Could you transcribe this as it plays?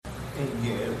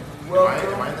Yeah.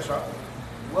 Welcome. Am I in the shop?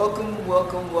 Welcome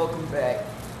back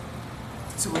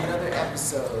to another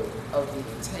episode of the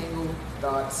Entangled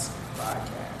Thoughts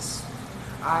Podcast.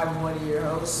 I'm one of your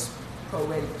hosts,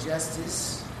 Poetic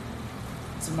Justice.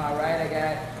 To my right, I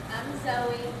got. I'm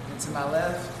Zoe. And to my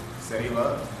left, Say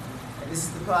love. and this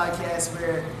is the podcast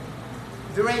where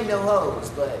there ain't no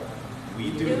hoes, but We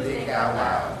do think out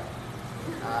loud.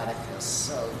 that feels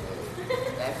so good.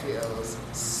 That feels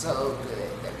so good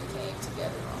that we came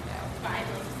together on that one.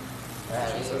 Finally.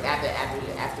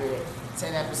 After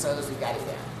 10 episodes, we got it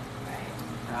down.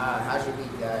 Right. How's your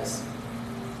week, guys?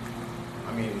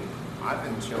 I mean, I've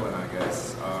been chilling, I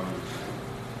guess.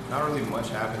 Not really much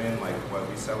happening. Like, what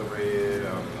we celebrated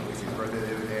Lucy's birthday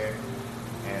the other day,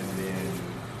 and then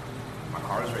my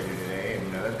car was ready today,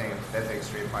 and that thing's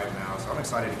straight pipe now. So I'm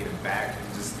excited to get it back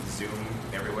and just zoom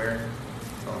everywhere.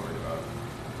 That's all I'm worried about.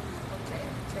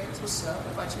 Okay, that's what's up.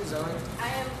 What about you, Zoe? I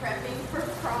am prepping for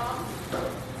prom,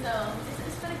 so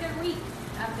it's been a good week.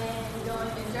 I've been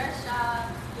going to dress shop,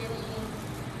 getting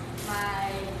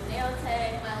my nail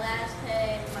tech, my lash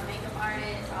tech, my makeup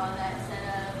artist, all that set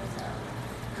up. So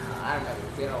I remember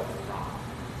good old prom.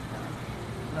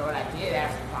 You know what I did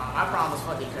after prom? My prom was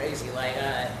fucking crazy. Like,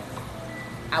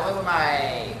 I went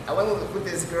with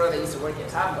this girl that used to work at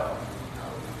Taco.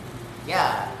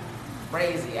 Yeah,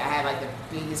 crazy. I had like the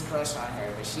biggest crush on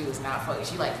her, but she was not fucking.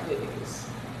 She like hood niggas.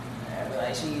 But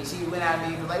like she went out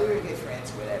and like we were good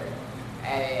friends, or whatever.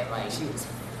 And then, like she was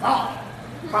fine.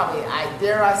 Probably I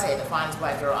dare I say the finest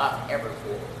black girl I've ever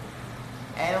pulled.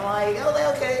 And I'm like, oh,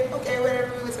 okay,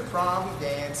 whatever. We went to prom, we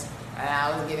danced, and I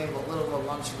was getting a little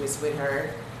voluptuous with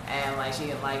her, and like she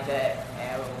didn't like that.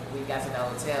 And we got to the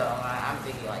hotel, and I'm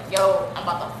thinking like, yo, I'm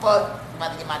about to fuck, I'm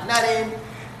about to get my nut in,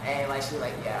 and like she was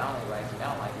like, yeah, I don't like you, I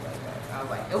don't like you like that. And I was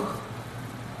like, ooh.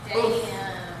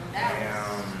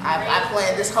 I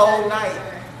planned this whole night.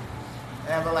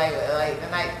 But like the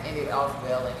night ended off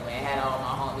well anyway. I had all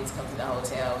my homies come to the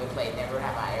hotel. We played Never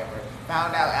Have I Ever.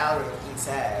 Found out Alvin eats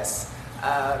ass.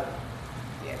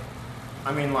 Yeah.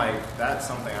 I mean, like, that's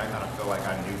something I kind of feel like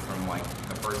I knew from, like,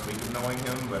 the first week of knowing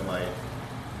him, but, like,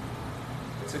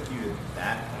 it took you to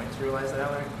that point to realize that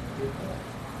Alec did that.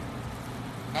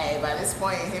 Hey, by this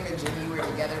point, him and Jimmy were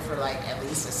together for like at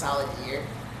least a solid year,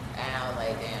 and I was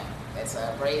like, damn, that's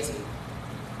crazy.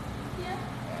 Yeah.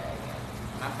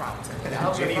 I promise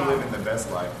you. Jenny living the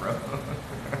best life, bro.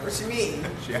 What you mean?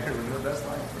 She had to live the best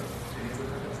life, bro. Jenny's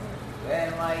living the best life.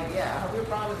 And like, yeah, I hope your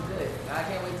prom is good. I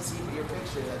can't wait to see your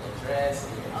pictures of the dress.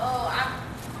 And your... Oh,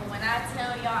 when I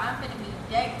tell y'all, I'm gonna be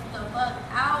decked the fuck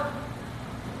out.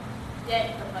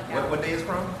 Decked the fuck out. What day is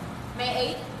prom?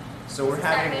 May 8th. So we're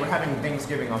having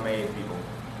Thanksgiving on May 8th, people.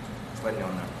 Just letting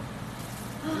y'all know.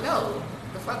 No,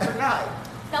 the fuck we're not.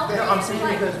 I'm saying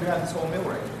because we have this whole meal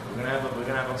right here. We're gonna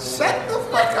have a whole. Shut the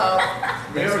fuck up.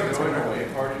 They are going away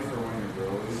parties for when your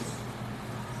girl is.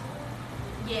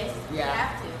 Yes. Yeah. We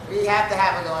have to. We have to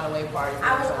have a going away party. I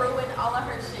will ruin all of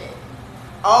her shit.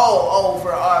 Oh,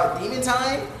 for our demon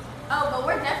time? Oh, but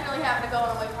we're definitely having a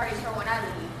going away party for when I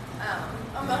leave.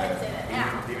 I'm going to say that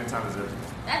now. Demon time is everything.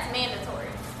 That's mandatory.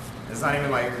 It's not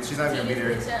even like she's not even gonna be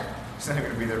there. She's not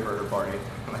even gonna be there for her party.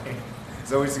 Like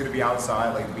Zoe's gonna be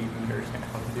outside, like beating her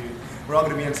down, dude. We're all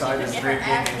gonna be inside just drinking,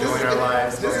 enjoying our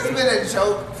lives. This has been a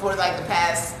joke for like the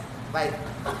past, like,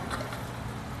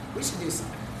 we should do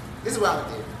something. This is what I'm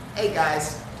gonna do. Hey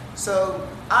guys, so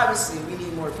obviously we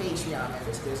need more Patreon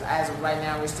members because as of right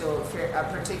now we're still a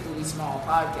particularly small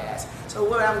podcast. So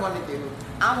what I'm going to do,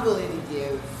 I'm willing to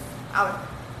give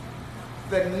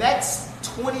the next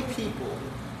 20 people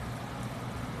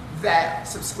that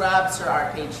subscribe to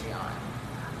our Patreon.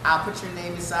 I'll put your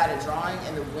name inside a drawing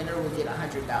and the winner will get $100.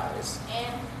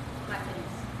 And my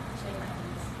titties. Show you my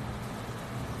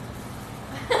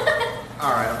titties.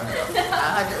 All right.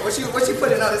 What you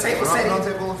putting on the table? We're on the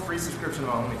table, free subscription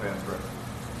on OnlyFans, bro.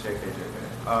 JK.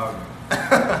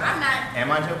 I'm not.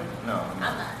 Am I joking? No, I'm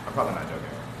not. I'm probably not joking.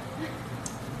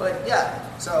 But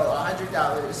yeah, so $100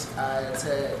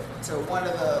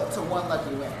 to one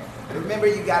lucky winner. Remember,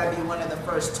 you got to be one of the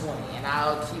first 20, and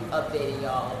I'll keep updating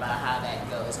y'all about how that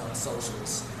goes on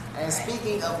socials. And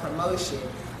speaking of promotion,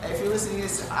 if you're listening to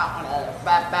this on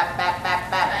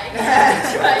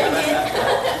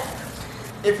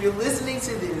if you're listening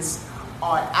to this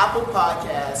on Apple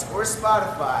Podcasts or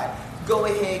Spotify, go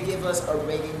ahead and give us a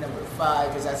rating number 5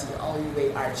 because that's the only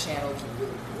way our channel can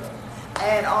really grow.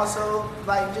 And also,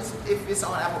 like, just if it's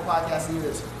on Apple Podcasts,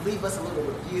 leave us a little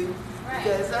review. Right.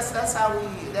 Because that's how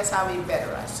we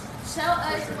better ourselves. Tell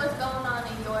us what's going on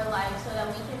in your life so that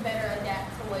we can better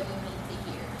adapt to what you need to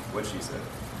hear. What she said.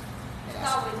 It's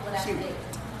always what I Cute. think.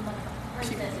 I'm a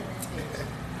princess in this bitch.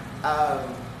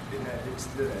 Didn't that bitch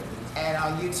do that? And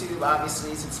on YouTube,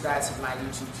 obviously, subscribe to my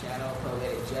YouTube channel,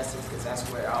 Poetic Justice, because that's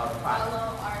where all the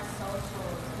Follow our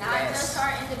socials, not Yes. just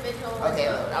our individual ones. Okay,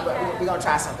 but look, we we're have- gonna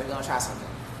try something. We're gonna try something.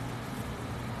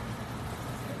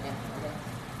 Yeah, okay.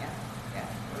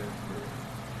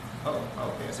 Oh,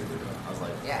 okay. I see what you're doing. I was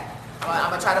like, Yeah. I'm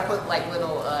gonna try to put like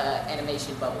little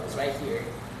animation bubbles right here,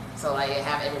 so like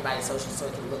have everybody's social so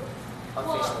it can look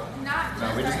official. Well, not No,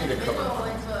 just we just our need to cover individual up.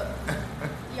 ones, but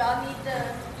y'all need to,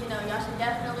 y'all should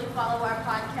definitely follow our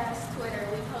podcast Twitter.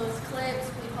 We post clips,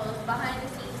 we post behind the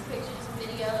scenes pictures,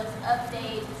 videos,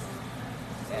 updates.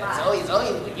 Yeah,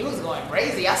 Zoe, you was going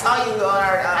crazy. I saw you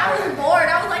on I was bored.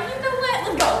 I was like, you know what?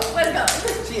 Let's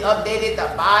go. She updated the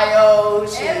bio.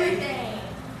 Everything.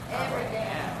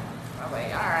 I'm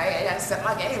like, all right, I gotta set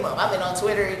my game up. I've been on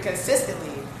Twitter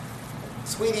consistently,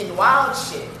 tweeting wild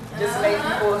shit, just to make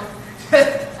people.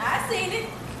 I seen it.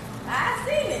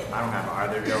 I don't have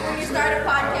either of y'all on When you Twitter. start a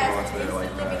I don't go podcast on and Twitter like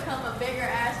instantly that. become a bigger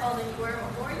asshole than you were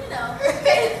before,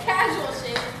 casual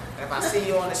shit. If I see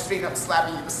you on the street, I'm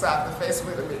slapping you beside the face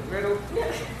with a McGriddle.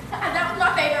 That was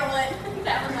my favorite one.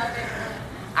 That was my favorite one.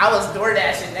 I was door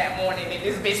dashing that morning, and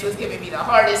this bitch was giving me the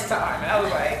hardest time. And I was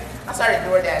like, I started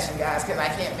door dashing, guys, because I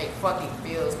can't make fucking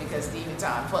bills because Steven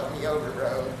Time fucked me over,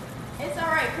 bro. It's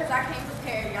alright, because I came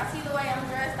prepared. Y'all see the way I'm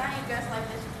dressed? I ain't dressed like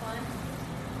this for fun.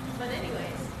 But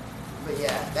anyways. But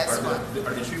yeah, that's fun.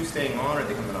 Are the shoes staying on or are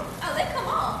they coming off? Oh, they come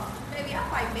off. Baby, I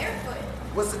fight barefoot.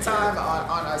 What's the time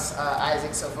on us,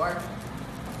 Isaac, so far?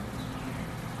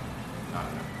 Not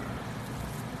enough.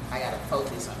 I gotta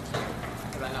focus on camera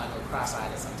because I know I go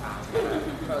cross-eyed sometimes.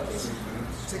 Focus.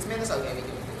 6 minutes? Okay, we can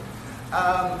do it.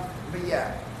 But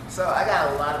yeah, so I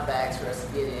got a lot of bags for us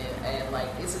to get in, and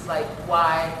like this is like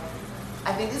why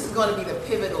I think this is going to be the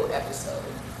pivotal episode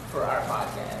for our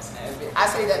podcast. And I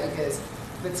say that because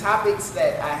the topics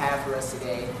that I have for us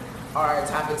today are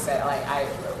topics that like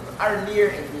are near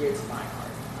and dear to my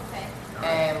heart, Okay.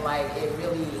 and like it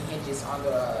really hinges on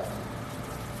the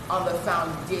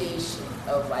foundation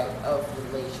of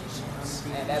relationships,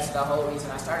 and that's the whole reason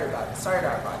I started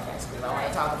our podcast, because I want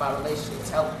to talk about relationships,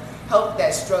 help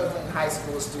that struggling high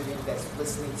school student that's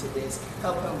listening to this,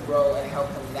 help him grow and help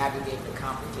him navigate the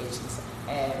complications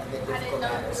and the I didn't difficult know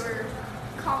matters. you were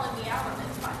calling me out on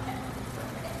this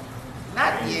podcast.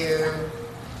 Not you.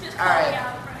 Just All call me right.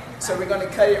 out in front of everybody. So we're gonna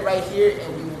cut it right here,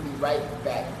 and we will be right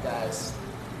back, guys.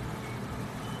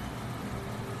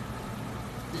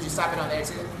 Did you stop it on there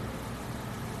too?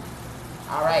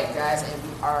 All right, guys, and we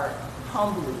are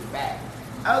humbly back.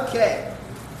 Okay.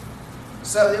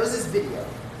 So there was this video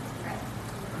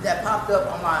that popped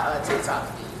up on my TikTok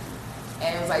feed,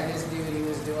 and it was like this dude. He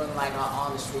was doing like an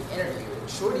on the street interview.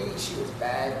 Shorty, she was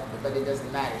bad, but it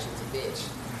doesn't matter. She's a bitch.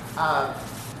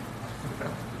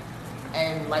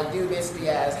 And like, dude basically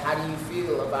asked, how do you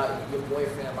feel about your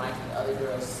boyfriend liking other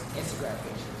girls' Instagram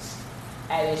pictures?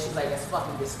 And then she's like, that's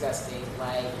fucking disgusting.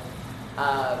 Like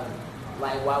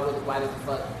why the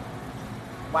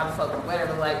fuck,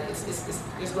 whatever. Like, it's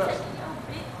gross.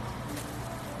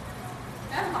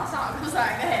 That's my song. I'm sorry.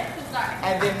 Go ahead. I'm sorry.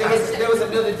 And then there was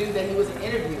another dude that he was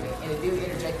interviewing, and the dude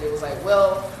interjected, was like,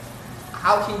 well,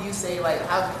 how can you say, like,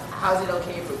 how's it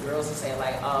okay for girls to say,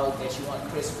 like, oh, that you want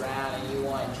Chris Brown and you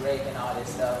want Drake and all this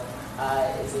stuff?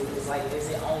 Is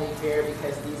it only fair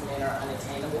because these men are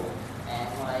unattainable?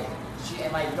 And like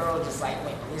girl just like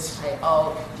went, this like,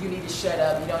 oh, you need to shut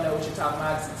up, you don't know what you're talking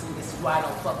about, this is why I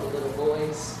don't fuck with little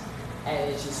boys.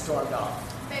 And then she stormed off.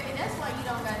 Baby, that's why you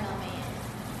don't got no man.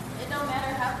 It don't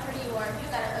matter how pretty you are. If you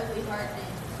got an ugly heart,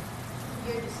 then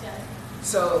you're disgusting.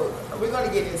 So we're going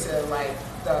to get into like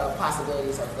the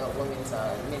possibilities of the women's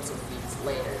mental feats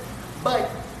later. But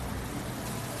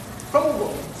from a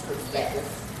woman's perspective,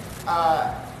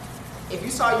 if you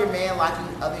saw your man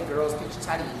liking other girls' pictures,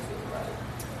 how do you feel about it?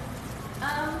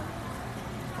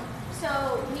 So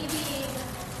me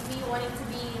wanting to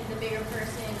be the bigger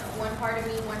person, one part of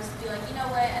me wants to be like, you know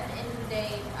what, at the end of the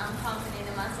day, I'm confident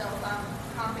in myself, I'm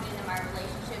confident in my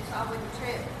relationship, so I wouldn't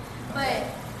trip. But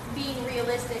being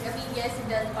realistic, I mean, yes, it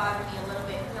does bother me a little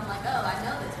bit, because I'm like, oh, I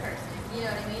know this person, you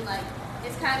know what I mean? Like,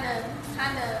 it's kind of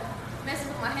messes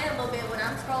with my head a little bit when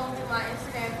I'm scrolling through my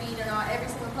Instagram feed and on every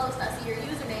single post, I see your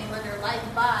username under like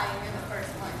by, and you're the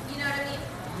first one, you know what I mean?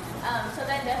 So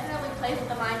that definitely plays with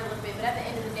the mind a little bit, but at the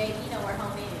end of the day, you know where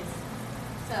home is.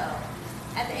 So,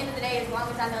 at the end of the day, as long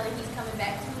as I know that he's coming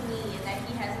back to me and that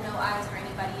he has no eyes for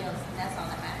anybody else, then that's all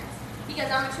that matters.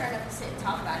 Because I'm mature enough to sit and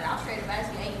talk about it. I'll straight up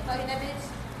ask you, hey, you fucking that bitch?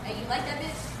 Hey, you like that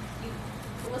bitch?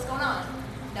 What's going on?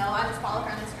 No, I just follow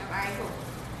her on Instagram. Alright, cool.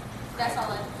 That's all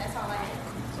I need.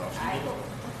 Alright, cool.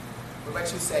 What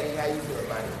about you, Sadie? How you feel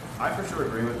about it? I for sure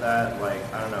agree with that. Like,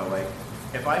 I don't know, like,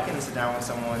 if I can sit down with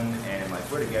someone and, like,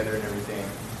 we're together and everything,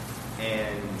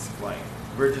 and, like,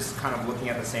 we're just kind of looking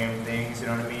at the same things, you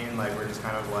know what I mean? Like, we're just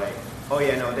kind of like, oh,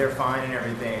 yeah, no, they're fine and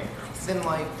everything. Then,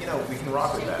 like, you know, we can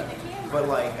rock with that. But,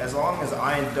 like, as long as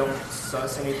I don't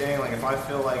suss anything, like, if I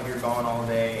feel like you're gone all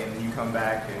day and you come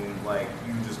back and, like,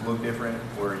 you just look different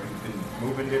or you've been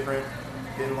moving different,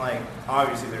 then, like,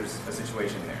 obviously there's a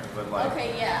situation there. But, like...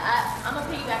 Okay, yeah, I'm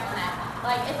gonna piggyback on that.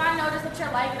 Like, if I notice that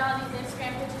you're liking all these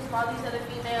Instagram pictures of all these other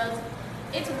females,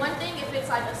 it's one thing if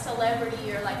it's like a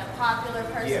celebrity or like a popular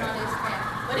person on Instagram.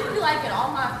 But if you liking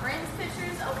all my friends'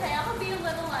 pictures, okay, I'm gonna be a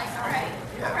little like, all right,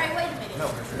 wait a minute.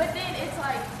 No, for sure. But then it's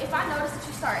like, if I notice that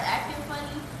you start acting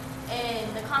funny and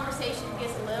the conversation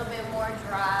gets a little bit more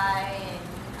dry and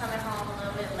you coming home a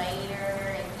little bit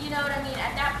later, and you know what I mean?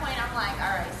 At that point, I'm like,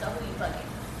 all right, so who you fucking?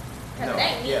 Because No, it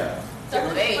ain't me. yeah. So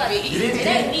who you fucking? It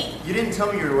ain't me. You didn't tell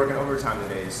me you were working overtime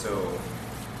today, so...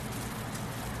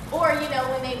 Or, you know,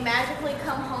 when they magically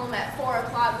come home at 4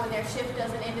 o'clock when their shift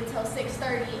doesn't end until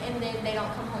 6:30 and then they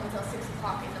don't come home until 6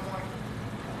 o'clock in the morning.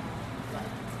 But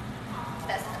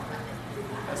that's none of my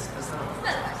business. That's not... It's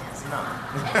none of my business. It's not.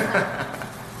 It's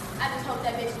not. I just hope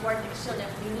that bitch is working because she'll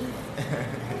never be me.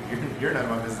 You're none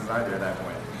of my business either at that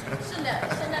point. She'll never.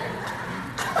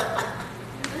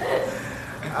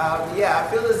 Yeah,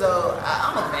 I feel as though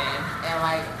I'm a man, and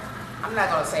like, I'm not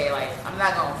gonna say like, I'm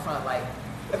not gonna front like,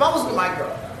 if I was with my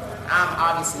girl, I'm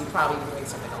obviously probably doing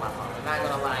something on my phone. I'm not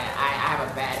gonna lie, I have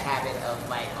a bad habit of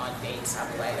like on dates,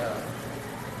 I'll be like,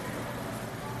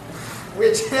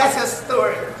 which that's a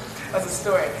story. That's a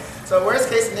story. So worst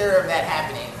case scenario of that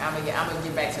happening, I'm gonna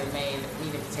get back to the main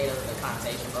meat and potatoes of the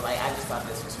conversation. But like, I just thought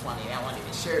this was funny, and I wanted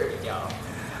to share it with y'all.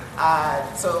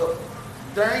 So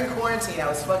during quarantine, I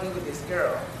was fucking with this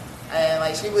girl, and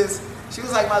like she was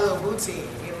like my little boutique,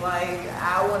 and like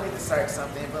I wanted to start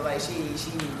something, but like she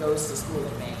goes to school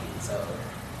in Maine, so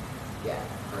yeah.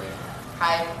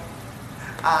 Hi.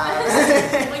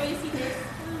 When you see this,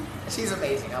 She's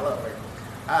amazing. I love her.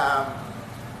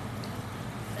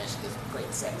 And she does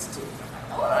great sex too.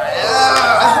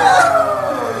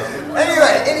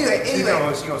 Anyway.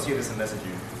 She's gonna see this and message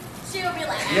you. she'll be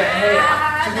like, Yeah, hey,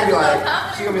 she's gonna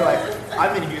be like, confident.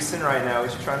 I'm in Houston right now.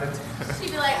 What you trying to do?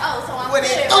 She'd be like, oh, so I'm What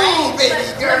good, it do, right?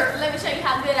 baby girl? Let me show you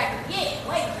how good I can get.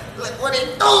 Wait. Look what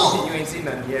it do. You ain't seen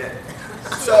nothing yet.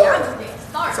 So, I'm just getting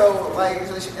started.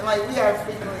 and like we have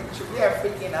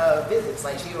freaking visits.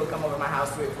 Like she will come over to my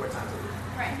house 3 or 4 times a week.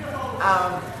 Right.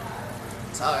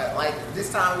 So like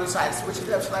this time we tried to switch it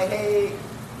up. She's like, hey,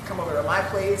 come over to my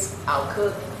place. I'll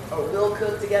cook or we'll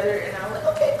cook together. And I'm like,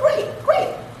 okay, great.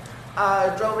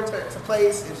 Drove her to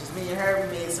place. It was just me and her.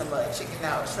 We made some shrimp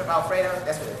Alfredo.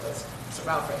 That's what it was. Shrimp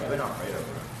Alfredo. I've been Alfredo,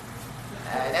 bro.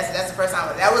 That's the first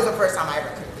time. That was the first time I ever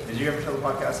cooked it. Did you ever tell the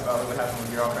podcast about what happened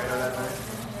with your Alfredo that night?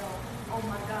 Oh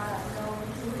my God,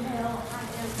 going to hell. I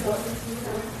am going to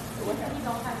hell. What have you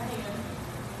don't have a hand?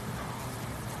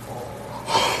 Oh,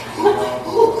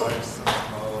 are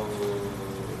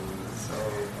so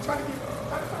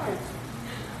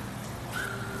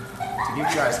to give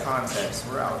you guys context,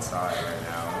 we're outside right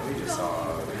now. We just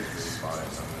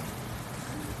spotted something.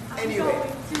 Anyway. I'm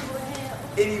going to hell.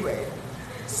 Anyway,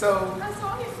 so I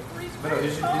saw his freeze. But no,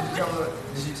 did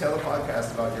you tell the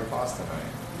podcast about your pasta night?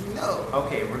 no.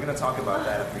 Okay, we're gonna talk about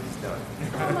that after he's done.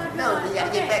 Oh my God. No, we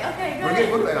gotta get back. Okay, go We're ahead.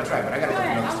 getting on track, but I gotta Go tell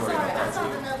ahead. another I'm story sorry. about I that saw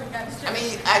too. another guy. I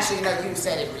mean, actually, no, you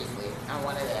said it briefly on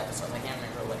one of the episodes. I can't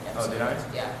remember what episode. Oh, did I?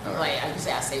 Yeah. Oh. Like, I used to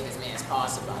say I saved this man's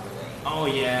pasta, by the way. Oh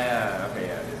yeah. Okay,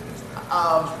 yeah, it is.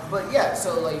 But yeah,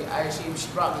 so like, she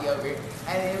brought me over, and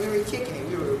then we were kicking it.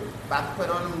 We were about to put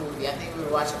on a movie. I think we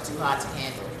were watching Too Hot to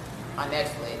Handle on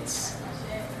Netflix,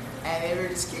 and they were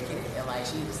just kicking it. And like,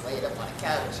 she was laid up on the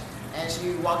couch, and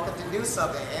she walked up to do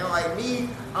something, and like me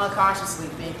unconsciously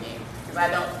thinking, because I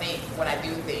don't think when I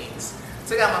do things,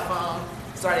 took out my phone,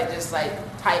 started just like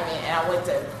typing, and I went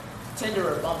to Tinder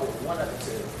or Bumble, one of the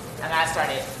two, and I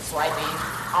started swiping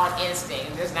on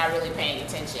instinct, just not really paying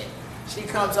attention. She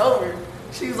comes over,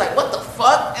 she was like, what the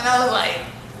fuck? And I was like,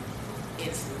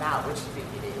 it's not what you think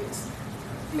it is.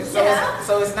 And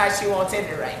so it's not you on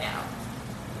Tinder right now.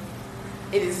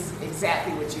 It is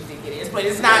exactly what you think it is, but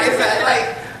it's not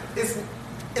like,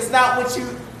 it's not what you,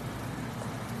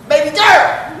 baby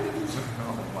girl!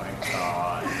 Oh my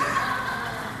god.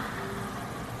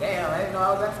 Damn, I didn't know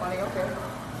I was that funny, okay.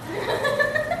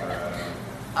 Bruh.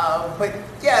 But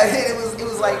yeah, it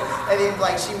was like, and then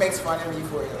like she makes fun of me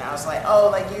for it, and I was like, oh,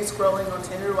 like you scrolling on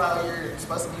Tinder while you're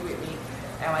supposed to be with me,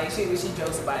 and like she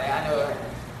jokes about it. I know her,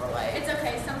 but like It's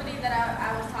okay. Somebody that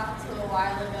I was talking to a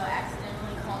while ago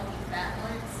accidentally called me fat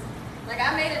once Like,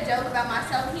 I made a joke about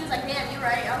myself, and he was like, damn, you're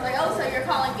right. I was like, oh, so you're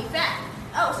calling me fat.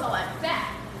 Oh, so I'm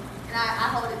fat. And I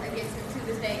hold it against him to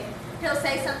this day. He'll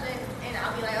say something, and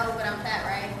I'll be like, oh, but I'm fat,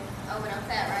 right? Oh, but I'm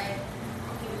fat, right?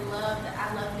 I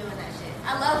love doing that shit.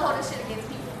 I love holding shit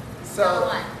against people. So,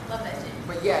 love that shit.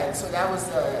 But yeah, so that was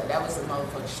the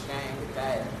motherfucking thing with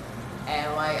that.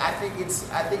 And like, I think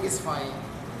it's funny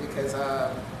because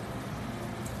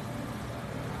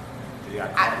You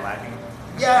got caught lacking?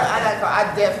 yeah,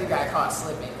 I definitely got caught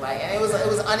slipping. Like, and it was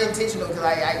unintentional because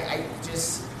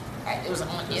it was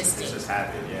on instinct. It's just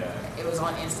happened, yeah. It was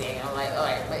on instinct. And I'm like, all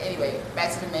right. But anyway,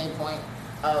 back to the main point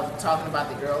of talking about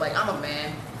the girl. Like, I'm a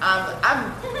man.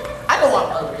 I know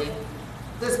I'm ugly.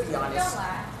 Let's be honest. Don't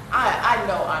lie. I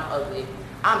know I'm ugly.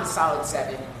 I'm a solid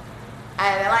 7.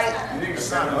 And like, You think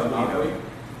It's not seven's ugly, ugly? though.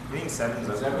 You think seven's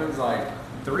ugly? Seven's like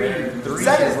Three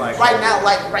 7 is like right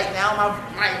now,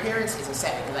 my appearance is a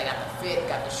 7 because I got the fit,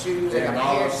 got the shoes, I got damn, my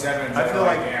all hair. those sevens. I feel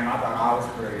like- damn, I thought I was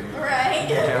pretty. Right.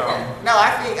 Yeah. No,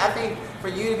 I think for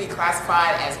you to be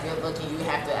classified as good looking, you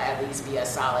have to at least be a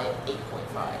solid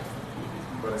 8.5.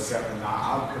 But a 7,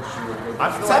 I'll put you a good.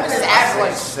 I feel Seven like is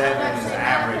average. Seven is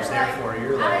average. Therefore,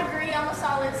 you're I like. agree, I'm a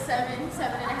solid 7,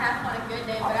 7.5 on a good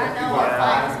day, but I'll I know put I'm you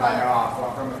fine like as 5, like, fuck.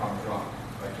 oh, from if I'm drunk.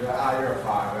 Like, you're a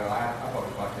 5, though. I probably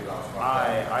fucked you off.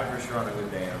 I for sure on a good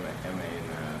day am a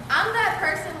I'm that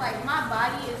person, like, my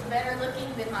body is better looking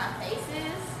than my face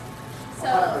is. So,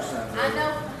 100%, I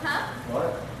know, huh? What?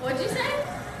 What'd you say?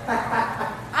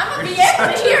 I'm gonna be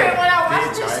able to hear it when I watch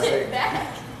Bitch, this Isaac. shit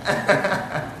back.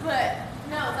 But,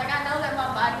 no, it's like, I know that my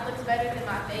body looks better than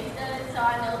my face does, so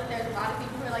I know that there's a lot of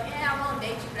people who are like, yeah, I won't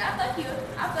date you, but I fuck you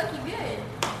good.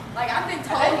 Like, I've been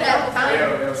told that before.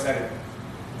 They'll say it.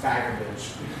 Tiger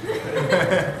bitch.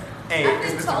 Hey, I've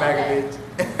been it's Mr. told Bag of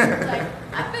that. Bitch. Like,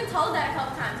 I've been told that a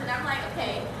couple times, and I'm like,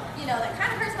 okay, you know, that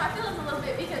kind of hurts my feelings a little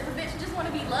bit because the bitch just want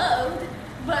to be loved,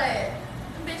 but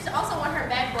the bitch also want her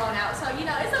back blown out. So, you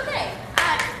know, it's okay.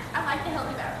 I like the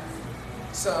healthy balance.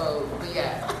 So, but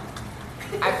yeah,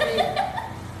 I think.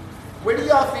 Where do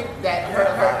y'all think that her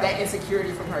that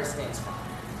insecurity from her stems from?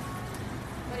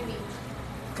 What do you mean?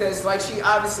 Because like she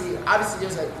obviously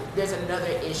there's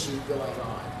another issue going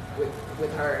on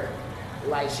with her.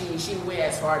 Like she went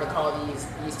as far to call these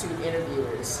 2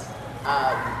 interviewers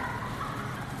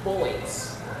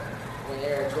boys when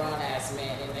they're grown ass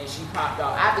men, and then she popped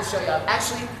off. I have to show y'all.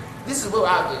 Actually, this is what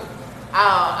I'll do.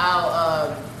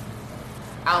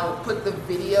 I'll put the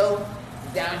video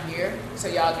down here so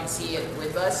y'all can see it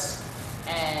with us,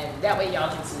 and that way y'all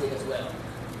can see it as well.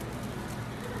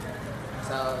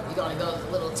 So we're gonna go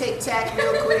a little tic tac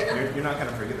real quick. You're not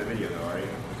gonna forget the video though, are you?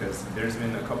 Because there's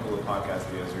been a couple of podcast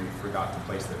videos where you forgot to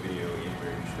place the video anywhere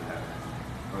you should have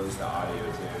it, or at least the audio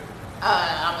too.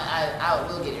 I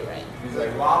will get it right. He's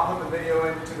like, well, I'll put the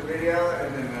video into the video,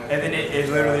 and then. And then it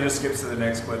literally just skips to the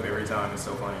next clip every time. It's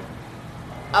so funny.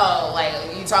 Oh, like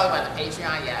you talking about the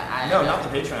Patreon? Yeah. No, not the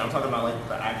Patreon. I'm talking about like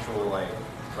the actual like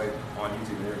on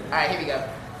YouTube and everything. All right, here we go.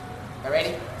 Y'all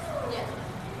ready? Yeah.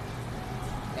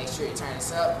 Make sure you turn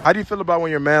this up. How do you feel about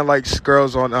when your man likes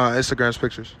girls on Instagram's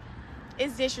pictures?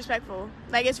 It's disrespectful.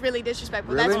 Like, it's really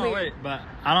disrespectful. Really? That's Oh, weird. wait, but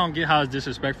I don't get how it's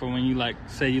disrespectful when you like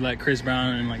say you like Chris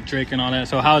Brown and like Drake and all that.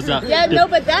 So how's that? Yeah, no,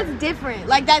 but that's different.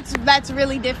 Like, that's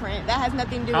really different. That has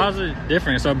nothing to do How's with it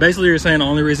different? So basically, you're saying the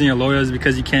only reason you're loyal is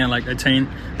because you can't like attain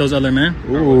those other men.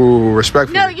 Ooh,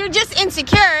 respectful. No, you're just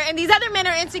insecure, and these other men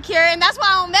are insecure, and that's why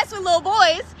I don't mess with little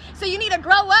boys. So you need to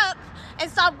grow up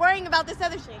and stop worrying about this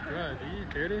other shit. Bro, do you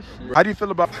hear this shit? How do you feel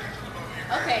about?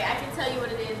 Okay, I can tell you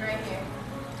what it is right here.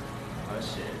 Oh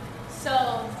shit.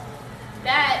 So,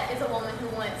 that is a woman who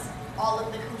wants all of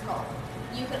the control.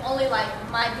 You can only like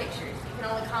my pictures. You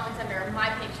can only comment under my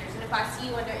pictures. And if I see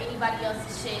you under anybody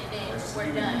else's shit, then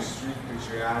we're done. Street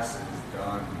picture ass is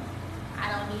done.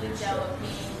 I don't need your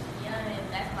opinion. Yeah, and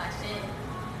that's my shit.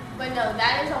 But no,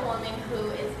 that is a woman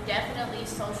who is definitely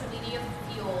social media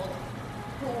fueled,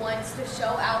 who wants to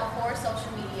show out for social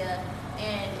media,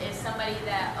 and is somebody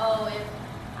that, oh, if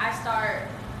I start,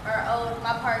 or oh, if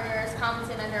my partner is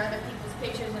commenting under other people's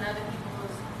pictures and other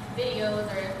people's videos,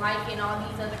 or is liking all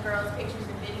these other girls' pictures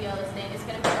and videos, then it's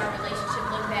going to make our relationship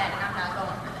look bad, and I'm not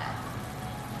going for that.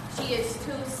 She is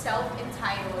too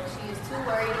self-entitled. She is too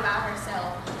worried about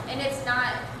herself. And it's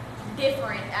not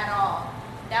different at all.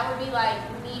 That would be like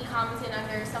me commenting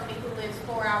under somebody who lives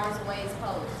 4 hours away's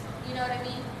post. You know what I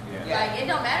mean? Yeah. Like, it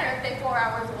don't matter if they 4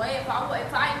 hours away. If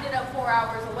I ended up 4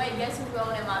 hours away, guess who's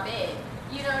going in my bed?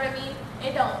 You know what I mean?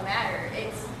 It don't matter.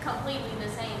 It's completely the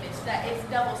same. It's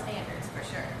double standards for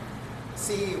sure.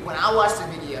 See, when I watched the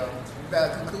video,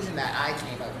 the conclusion that I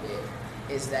came up with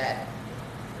is that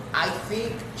I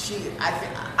think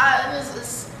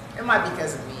It might be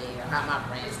because of me, how my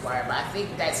brain is wired, but I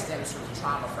think that stems from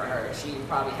trauma for her. She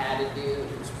probably had a dude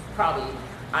who's probably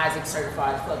Isaac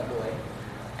certified fuckboy.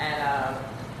 And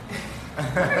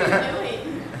What are you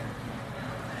doing?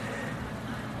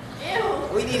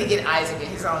 Ew. we need to get Isaac in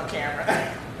his own camera.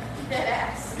 Dead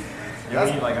ass. You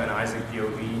don't need like an Isaac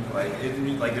POV. Like it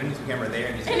need, like there needs to be a camera there.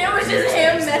 And it was just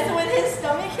him messing with his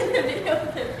stomach in the video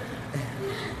clip.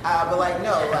 But like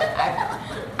no, like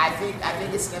I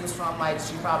think it stems from like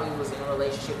she probably was in a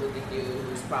relationship with the dude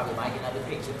who's probably liking other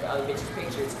bitches'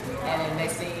 pictures, and then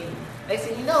next thing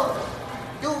you know,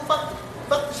 dude fuck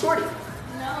the shorty.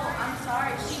 No, I'm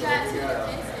sorry. She got too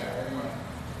defensive.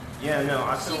 Yeah, no,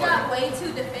 I feel She like got way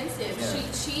too defensive.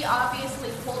 Yeah. She obviously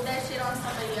pulled that shit on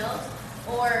somebody else,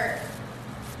 or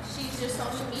she's just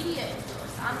social media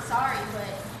influenced. I'm sorry,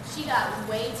 but she got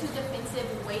way too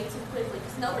defensive way too quickly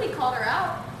because nobody called her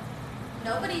out.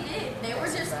 Nobody did. They were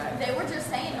just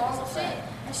saying normal shit,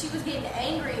 and she was getting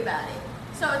angry about it.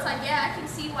 So it's like, yeah, I can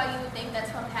see why you would think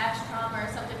that's from past trauma or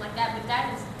something like that, but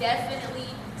that is definitely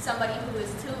somebody who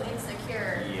is too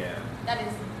insecure. yeah, That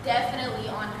is definitely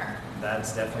on her.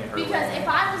 that's definitely her. Because lane. if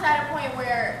I was at a point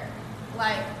where,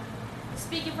 like,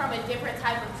 speaking from a different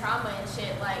type of trauma and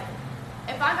shit, like,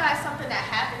 if I got something that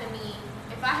happened to me,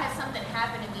 if I had something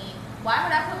happen to me, why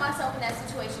would I put myself in that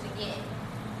situation again?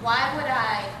 Why would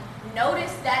I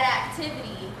notice that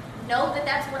activity, know that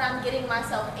that's what I'm getting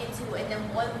myself into, and then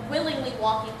willingly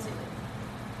walk into it?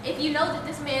 If you know that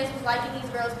this man was liking these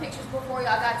girls' pictures before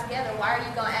y'all got together, why are you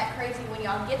gonna act crazy when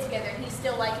y'all get together and he's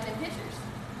still liking them pictures?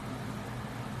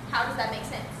 How does that make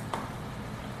sense?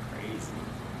 Crazy.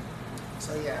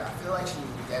 So yeah, I feel like she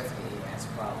definitely has a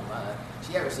problem.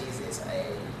 She ever sees this,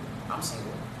 I'm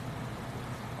single.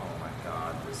 Oh my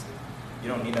God, you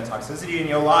don't need that toxicity in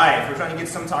your life. We're trying to get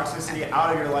some toxicity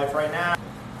out of your life right now.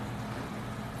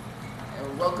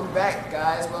 And welcome back,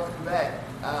 guys. Welcome back.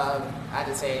 I had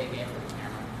to say it again for the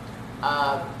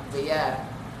camera. But yeah,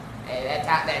 hey,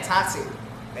 that toxic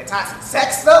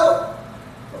sex though,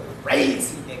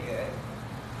 crazy nigga,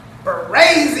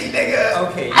 crazy nigga.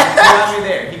 Okay, he got me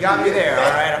there. He got me there. All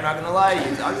right, I'm not gonna lie to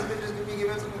you. Toxic bitches could be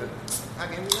giving some good. I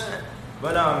give me that.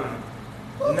 But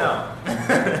no,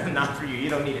 not for you. You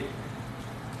don't need it.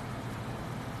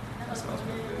 That smells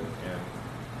pretty good.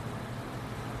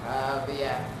 Yeah. But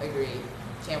yeah, agreed.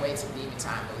 Can't wait till Demon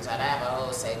Time moves out. I have a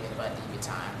whole segment about Demon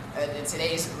Time. And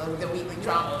today's the weekly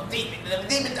drama of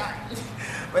Demon Time.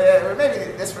 But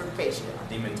maybe that's for Patreon.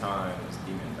 Demon time is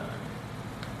demon time.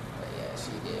 But yeah,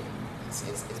 she did.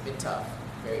 It's been tough,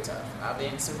 very tough. I've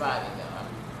been surviving though. I'm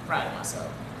proud of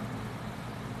myself.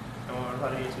 I want to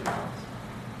proud of you too.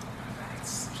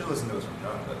 Should listen to us from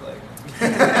young, but like.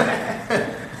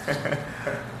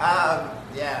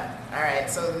 Yeah. All right.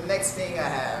 So the next thing I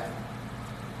have,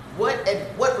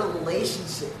 what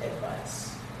relationship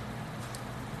advice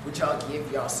would y'all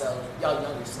give y'all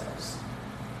younger selves?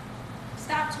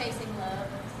 Stop chasing love.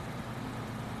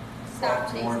 Stop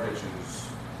Fuck chasing. more bitches.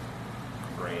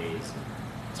 Crazy.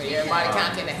 So your body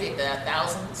count can hit the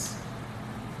thousands.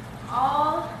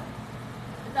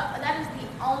 That is the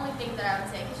only thing that I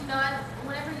would say. Because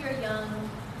whenever you're young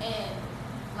and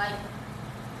like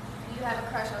you have a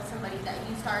crush on somebody, that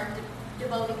you start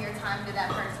devoting your time to that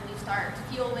person, you start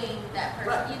fueling that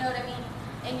person. Right. You know what I mean?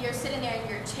 And you're sitting there and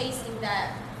you're chasing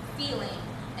that feeling,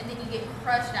 and then you get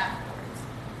crushed afterwards,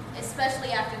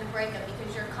 especially after the breakup,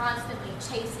 because you're constantly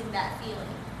chasing that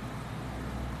feeling.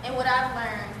 And what I've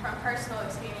learned from personal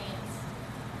experience.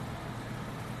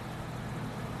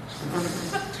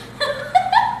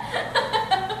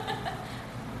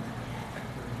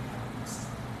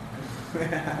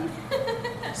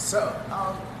 So,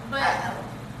 But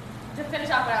to finish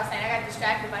off what I was saying, I got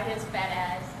distracted by his fat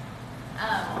ass.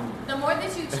 The more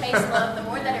that you chase love, the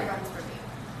more that it runs from you.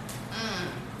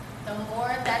 The more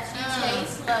that you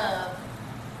chase love,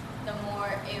 the more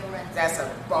it runs. that's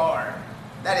a bar.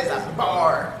 That is a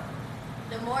bar.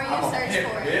 The more you I'm a search pimp,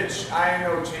 for it. bitch. I ain't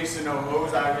no chasing no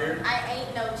hoes out here. I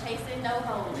ain't no chasing no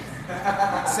hoes.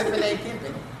 Sipping ain't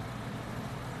pimping.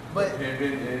 But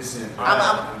Pimping is an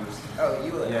oh,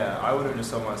 you would. Yeah, I would have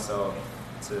just told myself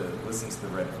to listen to the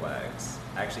red flags.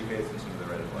 Actually pay attention to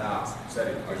the red Nah, flags. said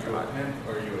it. Are you a pimp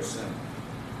or are you a simp?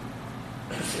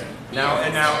 Now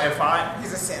if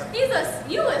He's a simp.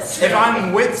 if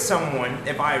I'm with someone,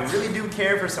 if I really do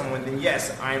care for someone, then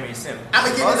yes, I'm a simp. I'm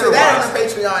gonna get into that on the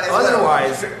Patreon as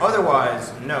well.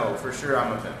 Otherwise, no, for sure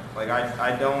I'm a pimp. Like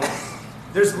I don't.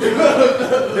 There's only.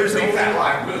 How is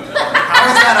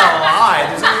that a lie?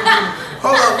 There's only.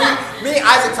 Hold on, me and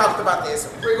Isaac talked about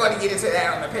this. We're going to get into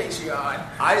that on the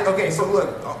Patreon. Okay, so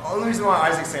look, the only reason why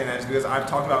Isaac's saying that is because I've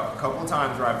talked about a couple of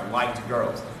times where I've liked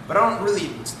girls. but I don't really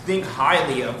think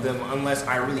highly of them unless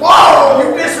I really. Whoa!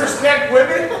 You disrespect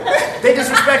women? They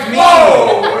disrespect me.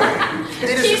 Whoa!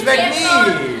 They disrespect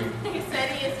me. He said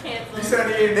he is canceled. You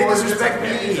said he ain't They more disrespect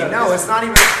than me. just- No, it's not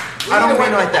even. I don't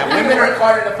mean like that. Women work are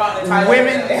harder to find the title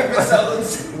women. of the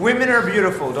episodes. Women are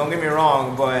beautiful. Don't get me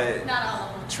wrong, but Not all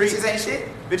of them. treat Bitches ain't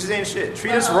shit. bitches ain't shit.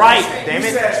 Treat us Oh, right, that's right. damn You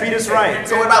it. said- Treat us you right. said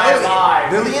So what about I Lillian?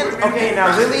 lied. Lillian? Okay,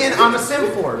 now Lillian, I'm a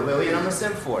simp for. Lillian, I'm a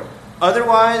simp for.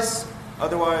 Otherwise,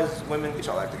 women, get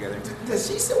y'all act together. Does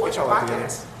she still watch Get your y'all act together.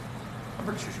 podcast? I'm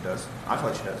pretty sure she does. I feel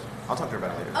like she does. I'll talk to her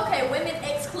about it later. Okay, women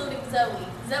excluding Zoe.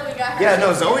 Zoe got her Yeah, shit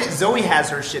no, together. Zoe has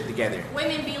her shit together.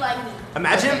 Women be like me.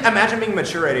 Imagine being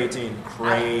mature at 18.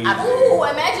 Crazy. Ooh,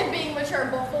 imagine being mature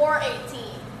before 18.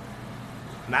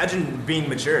 Imagine being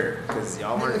mature, because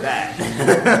y'all weren't that.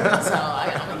 So I'm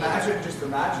gonna Imagine, just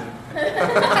imagine.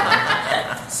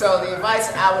 So the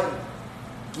advice I would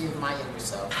give my younger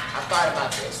self, I thought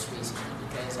about this recently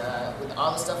because with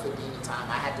all the stuff with Demon Time,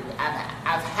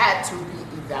 I've had to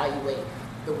reevaluate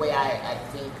the way I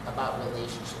think about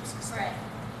relationships and stuff. Right.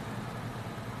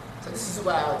 So this is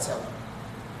what I would tell them.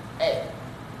 Hey,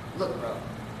 look, bro.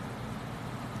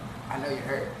 I know you're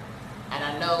hurt, and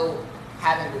I know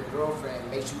having a girlfriend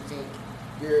makes you think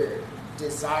you're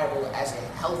desirable as a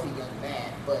healthy young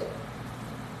man, but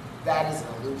that is an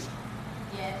illusion.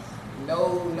 Yes.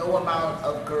 No amount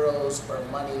of girls or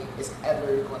money is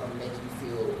ever going to make you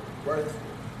feel worthful,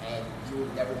 and you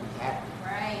will never be happy.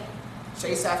 Right.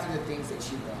 Chase after the things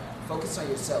that you want. Focus on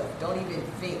yourself. Don't even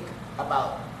think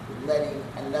about letting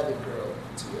another girl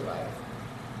into your life.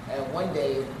 And one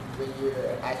day, when you're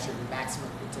at your maximum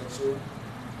potential,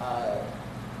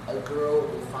 a girl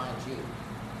will find you,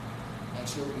 and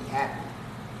she'll be happy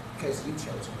because you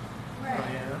chose her. Right.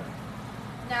 yeah.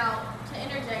 Now, to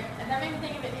interject, and that made me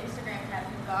think of an Instagram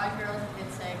caption, God, girls, and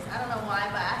good sex. I don't know why,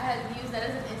 but I had used that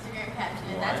as an Instagram caption,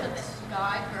 and that's what What? this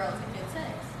God, girls, and good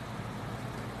sex.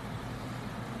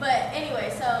 But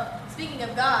anyway, so speaking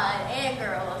of God and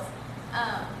girls,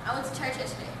 I went to church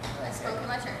yesterday. I spoke in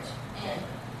my church, and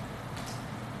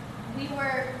we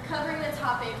were covering the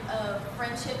topic of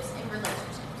friendships and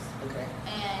relationships. Okay.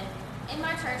 And in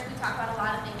my church, we talk about a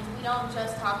lot of things. We don't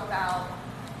just talk about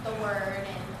the Word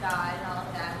and God and all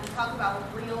of that. We talk about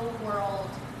real world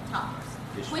topics,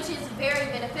 Issues. which is very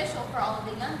beneficial for all of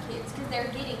the young kids because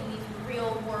they're getting these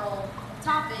real world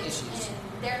topics, Issues. and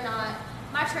they're not.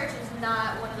 My church is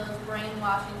not one of those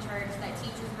brainwashing churches that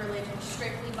teaches religion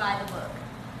strictly by the book.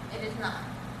 It is not,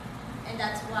 and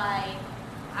that's why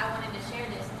I wanted to share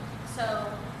this.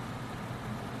 So,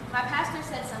 my pastor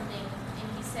said something,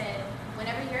 and he said,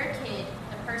 whenever you're a kid,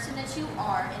 the person that you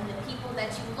are and the people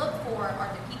that you look for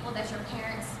are the people that your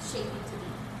parents shape you to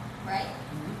be, right?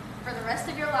 For the rest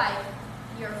of your life,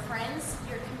 your friends,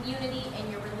 your community, and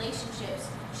your relationships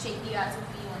shape you out to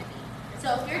who you want to be.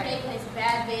 So if you're dating this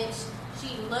bad bitch,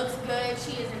 she looks good,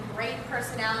 she is a great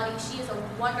personality, she is a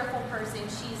wonderful person,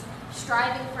 she's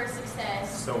striving for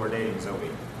success. So we're dating Zoe,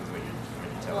 is what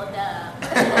you're Well, telling me.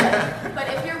 duh. But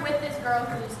if you're with this girl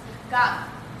who's got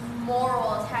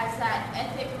morals, has that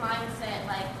ethic mindset,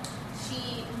 like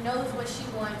she knows what she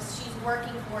wants, she's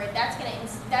working for it, that's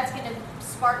gonna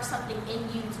spark something in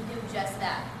you to do just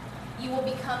that. You will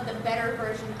become the better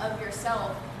version of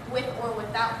yourself with or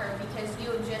without her because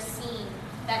you have just seen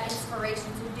that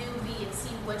inspiration to do, be, and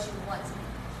see what you want to be.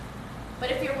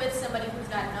 But if you're with somebody who's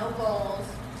got no goals,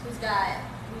 who's got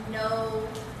no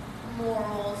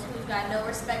morals, who's got no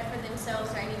respect for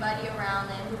themselves or anybody around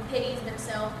them, who pities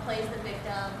themselves, plays the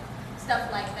victim,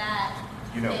 stuff like that.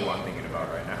 You know then- who I'm thinking about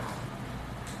right now.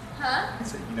 Huh? I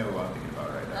said, you know who I'm thinking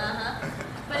about right now. Uh-huh.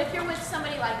 But if you're with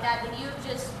somebody like that, then you've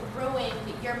just ruined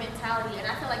your mentality. And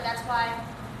I feel like that's why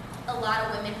a lot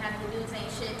of women have the dudes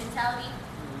ain't shit mentality.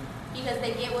 Because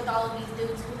they get with all of these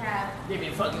dudes who have They've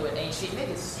been fucking with ain't shit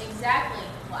niggas. exactly,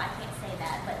 well, I can't say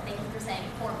that, but thank you for saying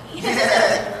it for me.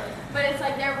 But it's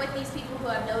like they're with these people who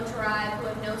have no drive,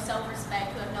 who have no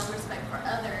self-respect, who have no respect for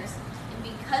others. And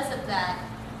because of that,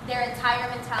 their entire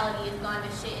mentality has gone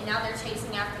to shit, and now they're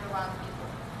chasing after the wrong people.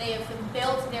 They have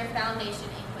built their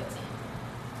foundation in quicksand.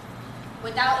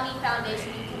 Without any foundation,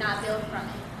 you cannot build from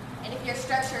it. And if your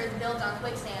structure is built on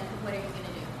quicksand, what are you going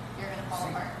to do? You're going to fall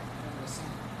apart.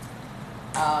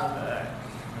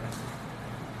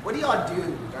 What do y'all do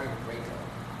during your breakup?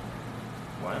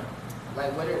 What?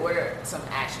 Like, what are some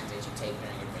actions that you take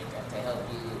during your breakup to help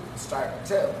you start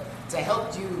to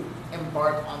help you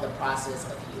embark on the process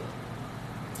of healing?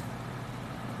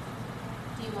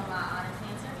 Do you want my honest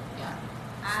answer? Yeah.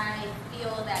 I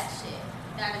feel that shit.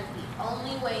 That is the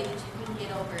only way that you can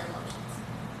get over emotions.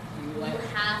 You You like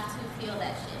have to feel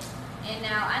that shit. And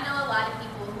now I know a lot of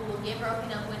people who will get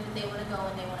broken up with and they want to go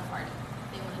and they want to party.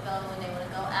 They want to go and they want to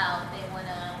go out. They want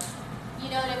to, you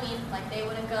know what I mean? Like they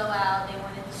want to go out. They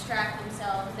want to distract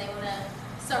themselves. They want to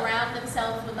surround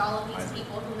themselves with all of these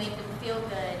people who make them feel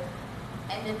good.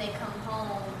 And then they come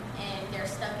home and they're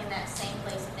stuck in that same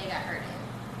place that they got hurt in.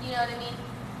 You know what I mean?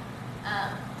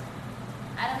 I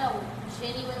don't know.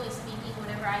 Genuinely speaking,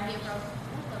 whenever I get broken,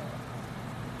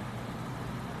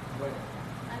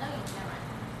 I know you never mind.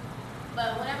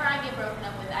 But whenever I get broken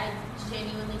up with, I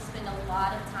genuinely spend a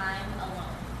lot of time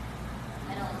alone.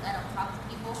 I don't talk to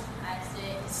people. I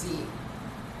sit. See,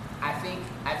 I think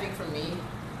for me,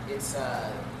 it's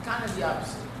kind of the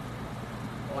opposite.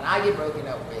 When I get broken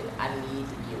up with, I need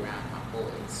to be around my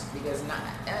boys because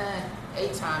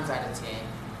 8 times out of 10,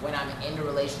 when I'm in a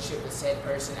relationship with said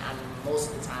person, I'm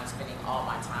most of the time spending all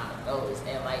my time with those,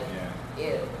 and like,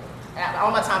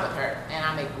 all my time with her, and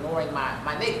I'm ignoring my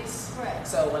niggas. Right.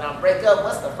 So when I break up,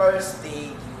 what's the first thing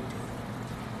you do?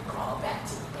 Call back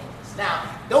to the niggas. Now,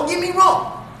 don't get me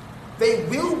wrong. They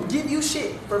will give you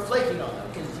shit for flaking on them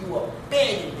because you are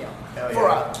begging them for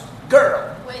a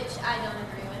girl. Which I don't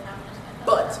agree with. I'm just gonna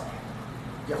But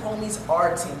your homies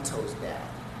are 10 toes down.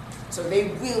 So they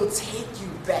will take you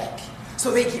back so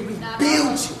they can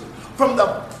rebuild you from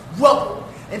the rubble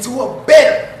into a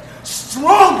better,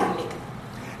 stronger nigga.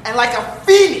 And like a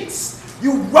phoenix,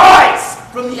 you rise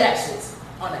from the ashes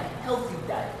on a healthy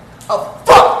diet of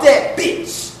fuck that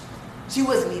bitch. She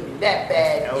wasn't even that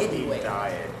bad Healthy anyway.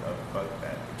 diet of fuck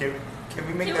that. Can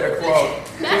we make Can that a we- quote?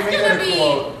 Can we That's make gonna that a be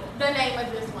quote? the name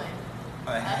of this one.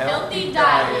 A healthy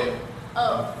diet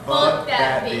of fuck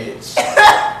that bitch.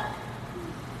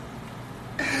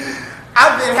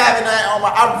 I've been having that on my.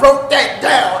 I wrote that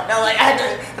down. Now, like I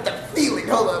had to feel it.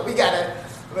 Hold up, we gotta.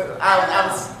 I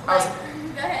was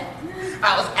Go ahead.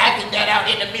 I was acting that out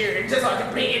in the mirror just so I could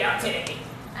bring it out today.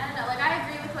 I don't know. Like I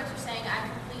agree with what you're saying. I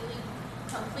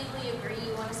completely agree.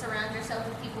 You want to surround yourself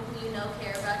with people who you know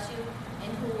care about you and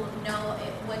who know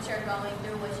what you're going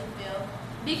through, what you feel.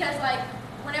 Because like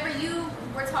whenever you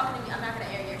were talking to me, I'm not gonna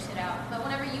air your shit out. But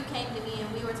whenever you came to me and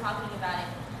we were talking about it,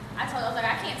 I was like,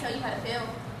 I can't tell you how to feel.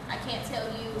 I can't tell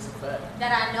you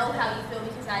that I know how you feel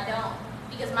because I don't.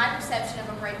 Because my perception of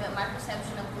a breakup, my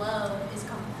perception of love is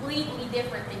completely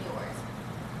different than yours.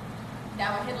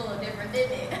 That one hit a little different,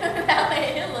 didn't it? That one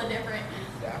hit a little different.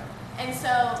 Yeah. And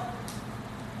so,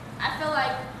 I feel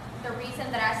like the reason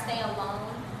that I stay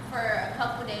alone for a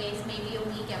couple days, maybe a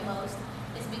week at most,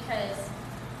 is because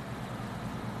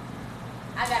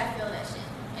I gotta feel that shit.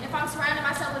 And if I'm surrounding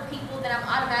myself with people, then I'm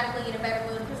automatically in a better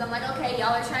mood because I'm like, okay,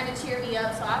 y'all are trying to cheer me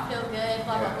up, so I feel good,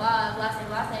 blah, blah, blah, blah,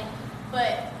 blah, blah.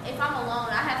 But if I'm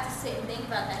alone, I have to sit and think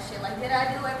about that shit. Like, did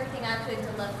I do everything I could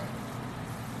to love her?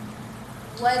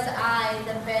 Was I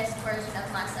the best version of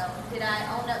myself? Did I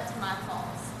own up to my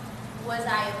faults? Was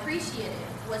I appreciative?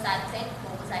 Was I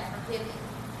thankful? Was I forgiving?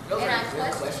 Those And are I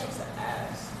good question questions to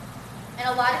ask. And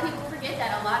a lot of people forget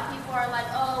that. A lot of people are like,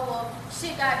 oh, well,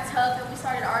 shit got tough and we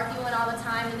started arguing all the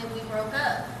time and then we broke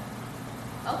up.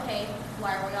 Okay,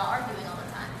 why are we all arguing all the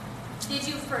time? Did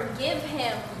you forgive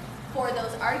him for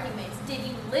those arguments? Did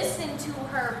you listen to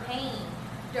her pain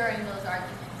during those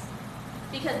arguments?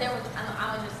 Because there was, I'm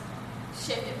going to just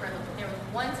shift it for a little bit. There was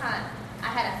one time I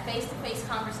had a face-to-face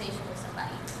conversation with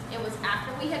somebody. It was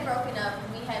after we had broken up.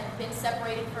 We had been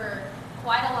separated for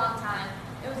quite a long time.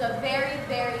 It was a very,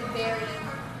 very, very...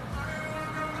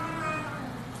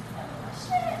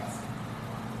 Shit.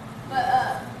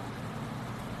 But,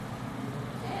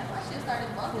 damn, my shit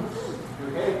started bumping too.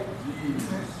 Okay.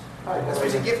 That's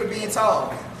what you get for being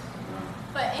tall.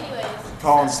 But anyways.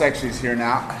 Tall and sexy is here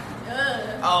now.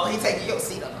 Oh, he taking your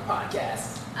seat on the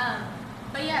podcast.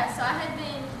 But yeah, so I had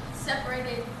been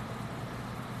separated.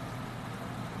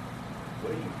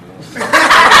 What are you doing?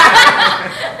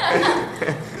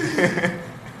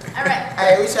 All right.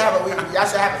 Hey, y'all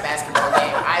should have a basketball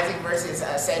game. Isaac versus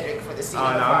Cedric for the seat Oh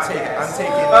on the no, podcast.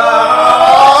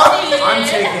 I'm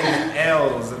taking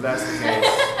L's if that's the case.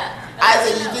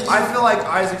 Isaac, I feel like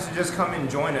Isaac should just come and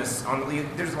join us on the.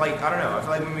 There's like I don't know. I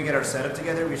feel like when we get our setup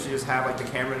together, we should just have like the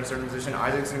camera in a certain position.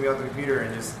 Isaac's gonna be on the computer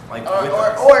and just like with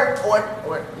us.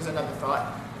 or here's another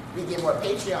thought. We get more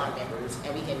Patreon members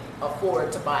and we can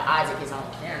afford to buy Isaac his own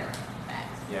camera.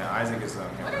 Facts. Yeah, Isaac is on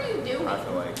camera. What are you doing? I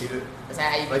feel like he did, Is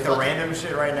that how you like be the fucking? random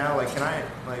shit right now. Like, can I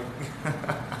like?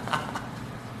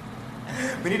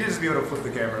 We need to just be able to flip the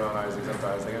camera on Isaac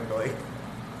sometimes. Like I feel like.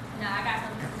 No, I got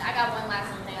one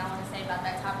last little thing I want to say about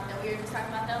that topic that we were just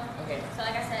talking about though. Okay. So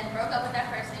like I said, broke up with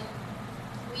that person.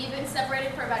 We had been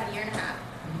separated for about a year and a half.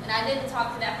 And I didn't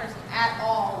talk to that person at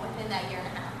all within that year and a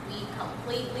half. We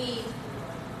completely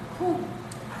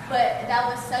but that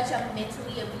was such a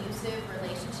mentally abusive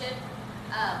relationship.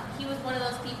 He was one of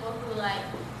those people who like,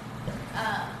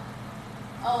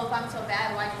 oh, if I'm so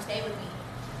bad, why'd you stay with me?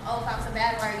 Oh, if I'm so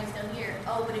bad, why are you still here?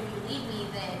 Oh, but if you leave me,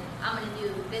 then I'm gonna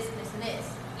do this and this and this.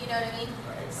 You know what I mean?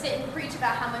 Sit and preach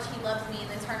about how much he loves me, and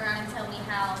then turn around and tell me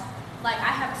how, like,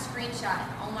 I have a screenshot.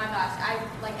 Oh my gosh, I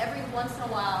like every once in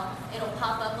a while it'll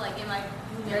pop up like in my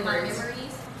memories,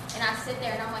 and I sit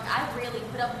there and I'm like, I really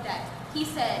put up with that. He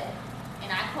said,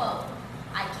 and I quote,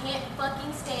 "I can't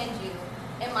fucking stand you,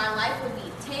 and my life would be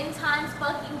 10 times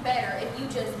fucking better if you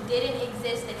just didn't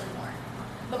exist anymore.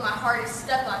 But my heart is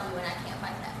stuck on you, and I can't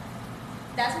fight that."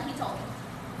 That's what he told me.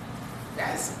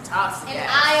 That is some toxic And ass.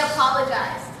 I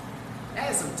apologized. That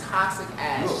is some toxic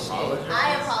ass You shit. apologize?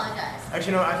 I apologized.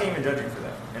 Actually, no, I can't even judge you for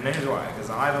that. And here's why. Because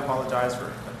I've apologized for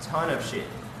a ton of shit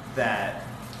that.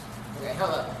 Okay,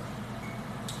 hold up.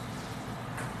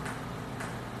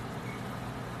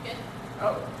 Good?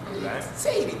 Oh, Okay.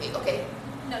 say anything. Okay.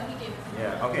 No, he gave it.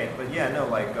 Yeah, okay. But yeah, no,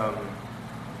 like,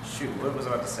 shoot, what was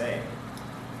I about to say?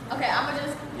 Okay, I'm gonna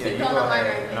just Yeah, keep you going go on my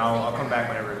ahead, rant. and I'll come back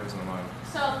whenever it comes to my mind.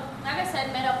 So, like I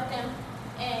said, met up with him,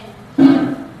 and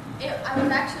I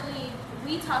was actually,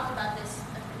 we talked about this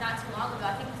not too long ago,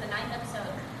 I think it was the 9th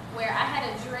episode, where I had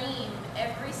a dream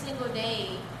every single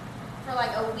day for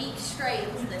like a week straight.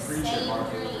 It was the same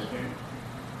dream.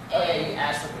 Okay, you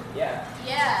asked something. Yeah.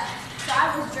 Yeah. So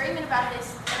I was dreaming about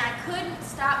this, and I couldn't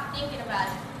stop thinking about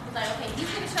it. I was like, okay,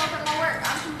 he's gonna show up at my work.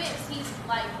 I'm convinced he's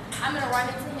like, I'm gonna run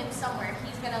into him somewhere.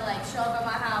 He's gonna like show up at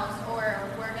my house, or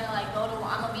we're gonna like go to.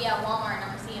 I'm gonna be at Walmart and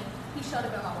I'm gonna see him. He showed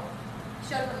up at my work.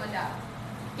 Showed up at my job.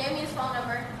 Gave me his phone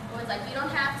number. Was like, you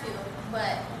don't have to,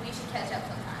 but we should catch up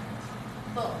sometime.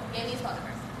 Boom. Gave me his phone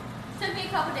number. Took me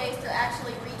a couple days to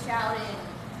actually reach out and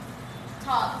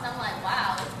talk, because I'm like,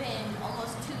 wow, it's been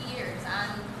almost 2 years.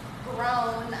 I'm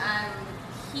grown, I'm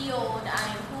healed,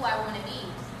 I'm who I want to be.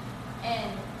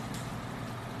 And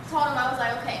told him, I was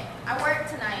like, okay, I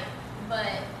work tonight,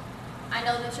 but I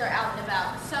know that you're out and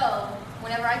about. So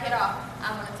whenever I get off,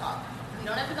 I want to talk. We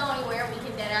don't have to go anywhere. We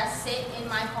can deadass sit in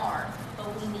my car, but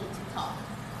we need to talk.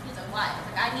 He's like, why? I was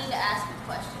like, I need to ask you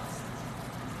questions.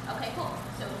 Okay, cool.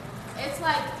 So it's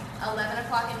like 11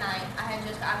 o'clock at night. I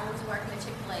was working at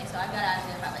Chick-fil-A, so I got out of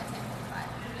there about like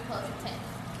 10:45. We closed at 10.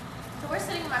 So we're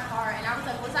sitting in my car, and I was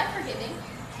like, was I forgiving?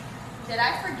 Did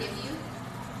I forgive you?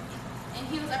 And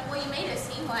he was like, well, you made it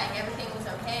seem like everything was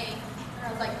okay. And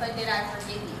I was like, but did I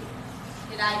forgive you?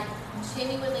 Did I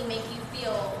genuinely make you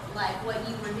feel like what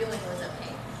you were doing was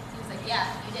okay? He was like, yeah,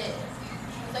 you did.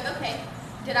 I was like, okay.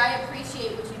 Did I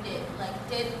appreciate what you did? Like,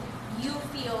 did you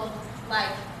feel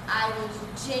like I was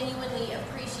genuinely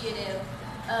appreciative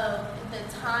of the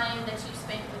time that you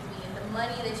spent with me and the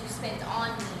money that you spent on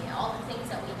me and all the things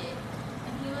that we did?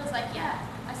 And he was like, yeah.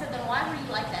 I said, then why were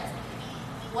you like that to me?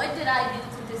 What did I do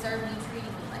to deserve you treating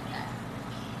me like that?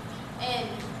 And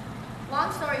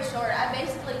long story short, I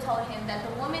basically told him that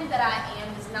the woman that I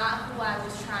am is not who I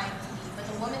was trying to be, but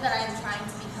the woman that I am trying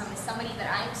to become is somebody that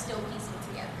I am still piecing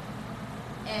together.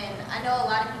 And I know a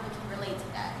lot of people can relate to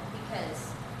that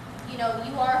because, you know,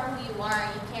 you are who you are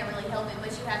and you can't really help it,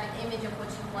 but you have an image of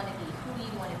what you want to be, who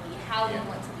you want to be, how you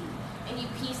want to be, and you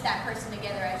piece that person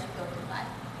together as you go through life.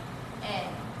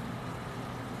 And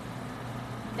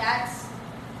that's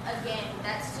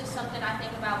just something I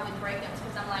think about with breakups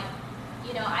because I'm like,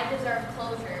 you know, I deserve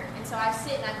closure. And so I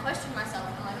sit and I question myself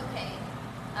and I'm like, okay,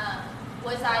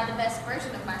 was I the best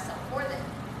version of myself for them?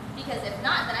 Because if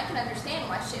not, then I can understand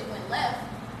why shit went left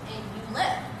and you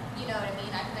left. You know what I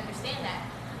mean? I can understand that.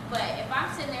 But if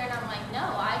I'm sitting there and I'm like,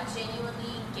 no, I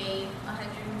genuinely gave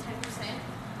 110%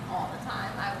 all the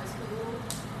time. I was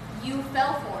who you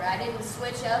fell for. I didn't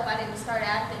switch up. I didn't start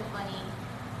acting funny.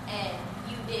 And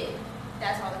you did.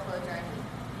 That's all the closure I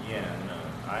need. Yeah, no,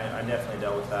 I definitely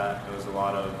dealt with that. It was a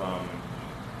lot of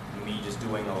me just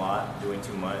doing a lot, doing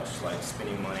too much, like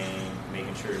spending money,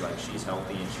 making sure like she's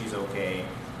healthy and she's okay,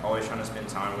 always trying to spend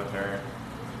time with her.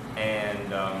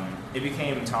 And it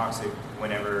became toxic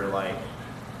whenever like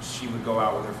she would go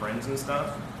out with her friends and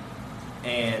stuff.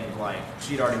 And like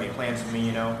she'd already made plans for me,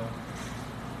 you know.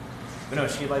 But no,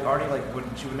 she like already like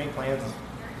she would make plans.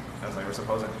 I was like, we're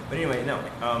supposed to. But anyway, no.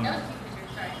 That was cute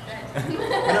picture. Sorry. Go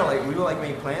ahead. You know, like we would like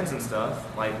make plans and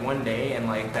stuff. Like one day, and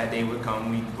like that day would come,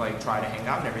 we'd like try to hang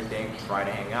out and everything. Try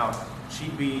to hang out.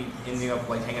 She'd be ending up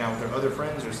like hanging out with her other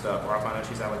friends or stuff, or I find out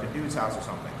she's at like a dude's house or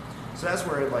something. So that's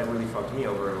where it like really fucked me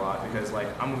over a lot because like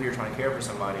I'm over here trying to care for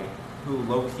somebody who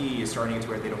low key is starting to get to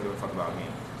where they don't give a fuck about me.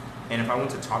 And if I went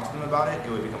to talk to them about it,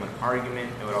 it would become an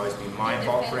argument. It would always be my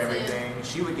fault for everything.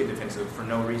 She would get defensive for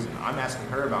no reason. I'm asking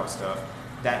her about stuff,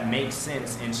 that makes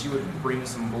sense, and she would bring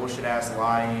some bullshit ass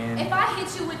lie in. If I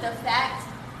hit you with the fact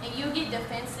and you get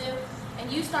defensive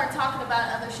and you start talking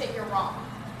about other shit, you're wrong.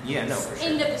 Yeah, no, for sure.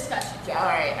 End of discussion. Okay, all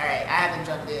right. I had to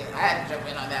jump in.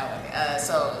 On that one.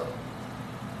 So,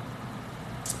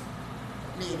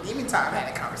 me and Tom had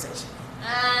a conversation.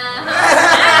 I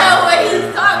know what he's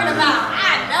talking about.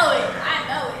 I know it.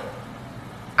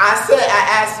 I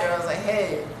asked her. I was like,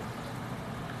 hey.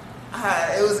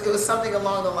 It was something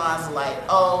along the lines of like,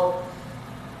 oh,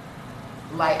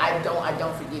 like I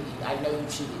don't forgive you. I know you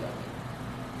cheated on me.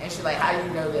 And she's like, how do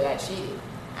you know that I cheated?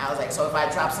 I was like, so if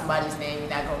I drop somebody's name, you're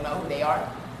not gonna know who they are?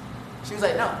 She was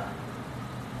like, no.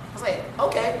 I was like,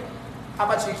 okay. How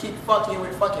about you keep fucking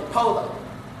with fucking Polo?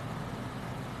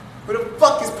 Who the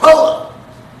fuck is Polo?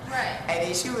 Right. And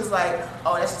then she was like,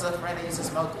 oh, that's just a friend I used to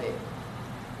smoke with.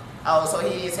 Oh, so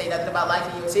he didn't say nothing about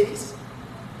liking your titties?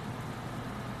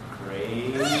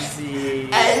 Crazy.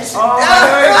 And she, oh, I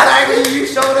know exactly. You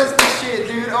showed us the shit,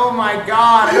 dude. Oh my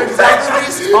god. I know exactly what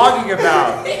he's talking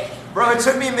about. Bro, it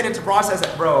took me a minute to process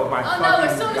that, bro. My Oh fucking no,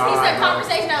 as soon as god, he said bro.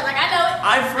 conversation, I was like, I know it.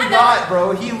 I forgot,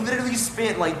 bro. He literally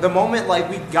spent like the moment like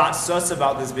we got sus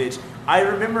about this bitch. I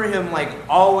remember him like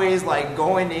always like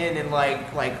going in and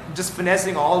like just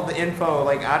finessing all of the info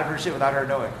like out of her shit without her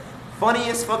knowing.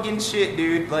 Funniest fucking shit,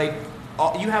 dude. Like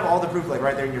you have all the proof like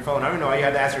right there in your phone. I don't know why you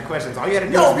had to ask her questions. All you had to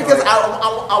do no, was be because like,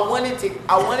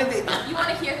 You want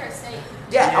to hear her say it.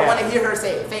 Yeah, Yeah. I want to hear her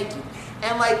say it. Thank you.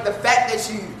 And like the fact that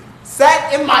she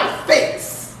sat in my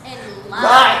face And Lie.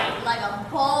 lie. Like a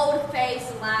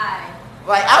bold-faced lie.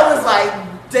 like I was like,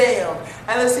 damn.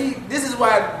 And let's see, this is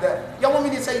why y'all want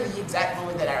me to tell you the exact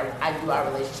moment that I knew our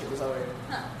relationship was over.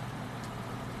 Huh.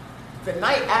 The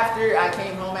night after I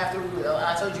came home, after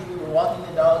I told you we were walking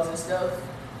the dogs and stuff,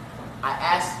 I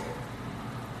asked her,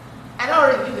 and I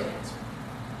already knew the answer.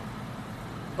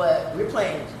 But we're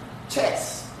playing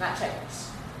chess, not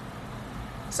checkers.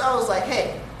 So I was like,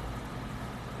 hey,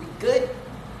 we good?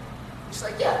 She's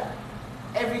like, yeah,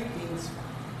 everything's fine.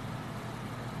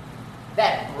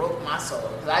 That broke my soul,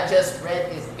 because I just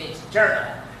read this bitch journal,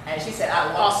 and she said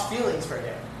I lost feelings for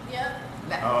him. Yep.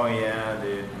 oh yeah,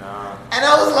 dude, nah. And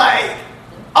I was like,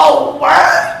 oh,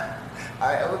 word? All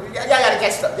right, y'all gotta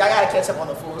catch up. Y'all gotta catch up on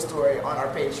the full story on our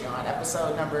Patreon,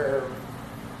 episode number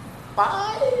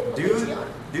 5.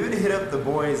 Dude hit up the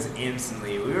boys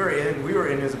instantly. We were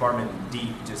in his apartment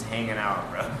deep, just hanging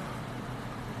out, bro.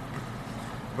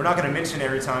 We're not gonna mention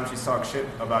every time she's talked shit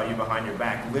about you behind your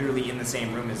back, literally in the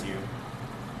same room as you.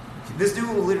 This dude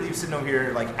will literally be sitting over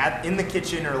here, like in the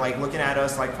kitchen, or like looking at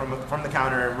us, like from the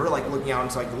counter, and we're like looking out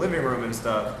into like the living room and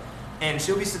stuff. And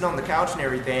she'll be sitting on the couch and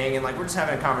everything, and like we're just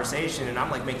having a conversation, and I'm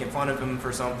like making fun of him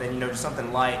for something, just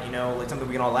something light, like something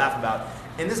we can all laugh about.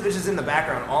 And this bitch is in the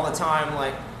background all the time,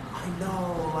 like, I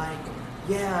know, like,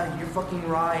 yeah, you're fucking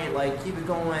right, like, keep it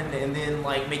going, and then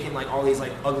like making like all these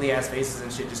like ugly ass faces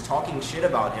and shit, just talking shit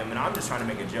about him, and I'm just trying to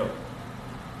make a joke.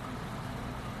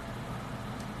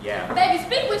 Yeah. Baby,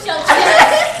 speak with your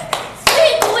chest.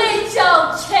 Speak with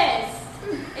your chest.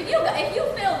 If you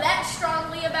feel that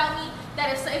strongly about me, that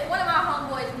if one of my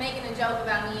homeboys making a joke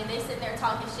about me and they sitting there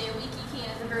talking shit, we kicking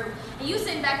as a group, and you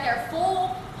sitting back there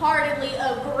full-heartedly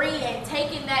agreeing,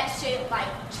 taking that shit like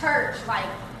church, like,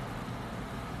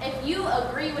 if you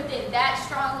agree with it that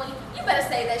strongly, you better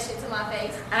say that shit to my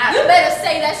face. You better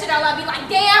say that shit out loud. Be like,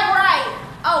 damn right.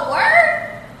 Oh, word?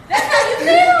 That's how you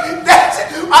feel?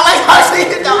 I like how she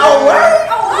did the word.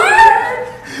 Oh,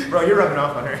 word? Bro, you're rubbing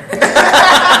off on her.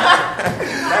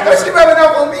 What's she rubbing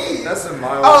off on me? That's a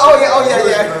mild. Oh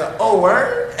yeah. Oh,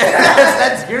 word?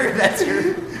 that's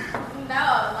your.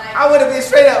 No, like, I would have been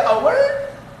straight up, a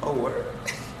word? Oh, word?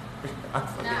 I'm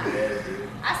fucking Nah. dead, dude.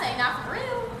 I say not for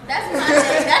real. That's my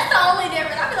thing. That's the only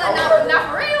difference. I be like, not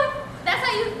for real. That's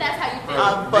how you feel.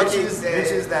 I'm fucking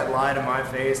Bitches that lie to my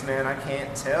face, man, I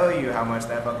can't tell you how much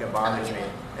that fucking bothers me.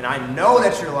 And I know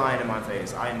that you're lying to my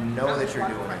face. I know that you're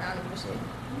doing it.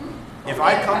 If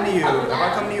I come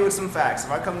to you with some facts,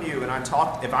 if I come to you and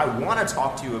if I want to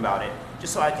talk to you about it,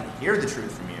 just so I can hear the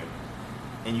truth from you,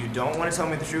 and you don't want to tell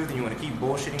me the truth and you want to keep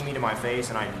bullshitting me to my face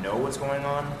and I know what's going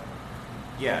on,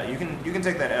 yeah, you can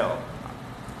take that L.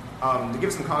 To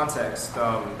give some context,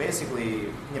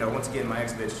 basically, once again, my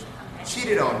ex-bitch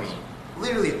cheated on me.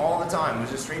 Literally all the time, was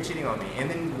just straight cheating on me. And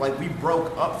then, like, we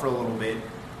broke up for a little bit,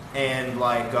 and,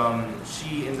 like,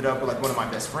 she ended up with, like, one of my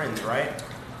best friends, right?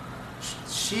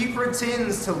 She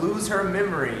pretends to lose her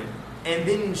memory, and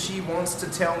then she wants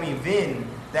to tell me then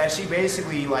that she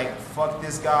basically, like, fucked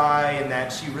this guy and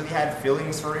that she really had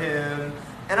feelings for him.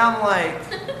 And I'm like,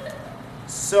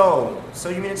 so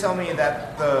you mean to tell me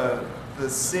that the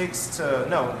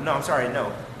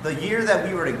year that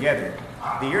we were together,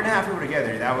 the year and a half we were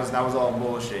together, that was all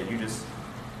bullshit.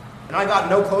 And I got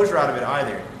no closure out of it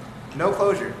either. No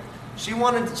closure. She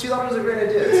thought it was a great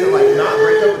idea to like not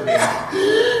break up with me.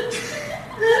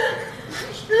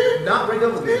 Not break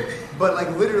up with me. But like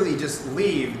literally just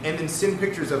leave and then send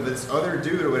pictures of this other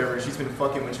dude or whatever she's been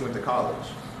fucking when she went to college.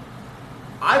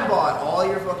 I bought all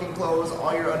your fucking clothes,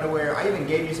 all your underwear. I even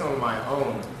gave you some of my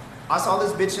own. I saw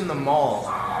this bitch in the mall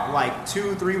like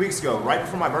 2-3 weeks ago, right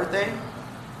before my birthday.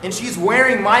 And she's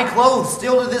wearing my clothes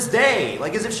still to this day.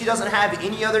 Like as if she doesn't have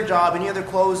any other job, any other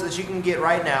clothes that she can get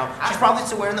right now. She's probably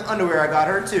still wearing the underwear I got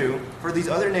her too for these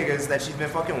other niggas that she's been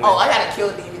fucking with. Oh, I gotta kill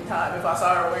it any time if I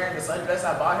saw her wearing the sundress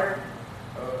I bought her.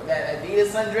 That Adidas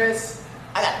sundress.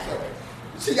 I gotta kill her.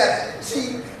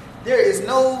 There is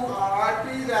no...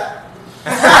 R.I.P. that.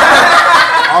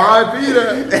 R.I.P.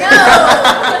 that. No.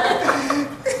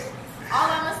 All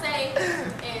I'm gonna say is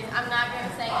I'm not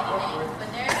gonna say anything, but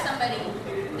there's somebody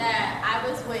that I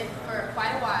was with for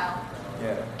quite a while,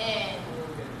 Yeah. and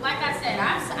like I said,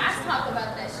 I talk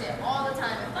about that shit all the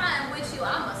time. If I am with you,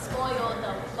 I'ma spoil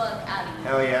the fuck out of you.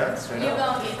 Hell yeah, that's You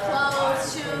gonna get clothes,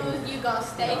 shoes, you gonna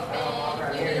stay fed.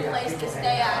 If you need a place to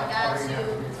stay, I got you.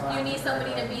 You need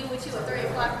somebody to be with you at 3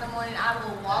 o'clock in the morning, I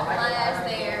will walk my ass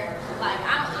there. Like,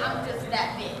 I'm just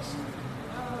that bitch.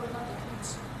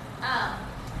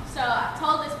 So I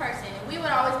told this person, and we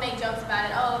would always make jokes about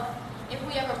it. Oh, if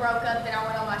we ever broke up, then I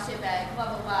want all my shit back, blah,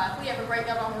 blah, blah. If we ever break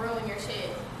up, I'm gonna ruin your shit.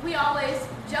 We always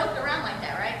joked around like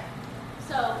that, right?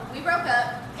 So we broke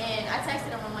up, and I texted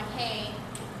him, I'm like, hey,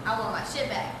 I want my shit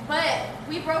back. But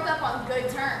we broke up on good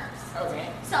terms. Okay.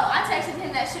 So I texted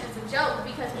him that shit as a joke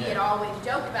because we had always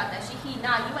joked about that shit. You ain't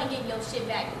getting your shit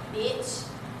back, bitch.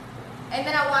 And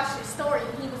then I watched his story,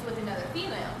 and he was with another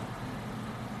female.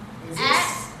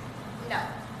 No.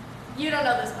 You don't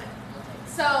know this one.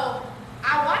 So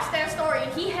I watched their story,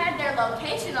 and he had their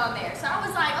location on there. So I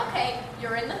was like, okay,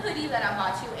 you're in the hoodie that I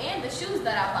bought you and the shoes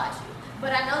that I bought you.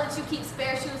 But I know that you keep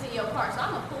spare shoes in your car, so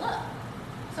I'm going to pull up.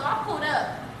 So I pulled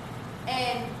up,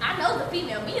 and I know the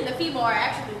female. Me and the female are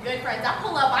actually good friends. I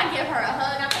pull up, I give her a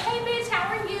hug. I'm like, hey, bitch, how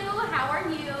are you? How are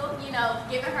you? You know,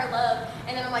 giving her love.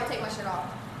 And then I'm like, take my shit off.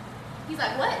 He's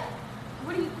like, what?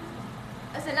 What are you?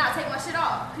 I said, nah, take my shit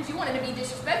off. Because you wanted to be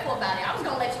disrespectful about it. I was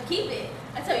going to let you keep it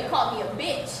until you called me a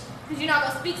bitch. Because you're not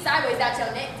going to speak sideways out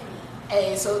your neck to me. Hey,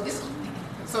 that's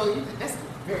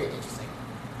very interesting.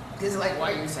 This is like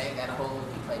why you're saying that a whole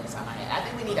movie played inside my head. I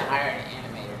think we need to hire an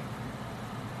animator.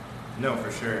 No,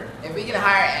 for sure. If we can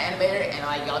hire an animator and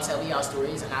like y'all tell me y'all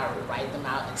stories and I write them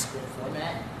out in script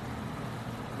format.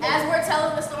 As we're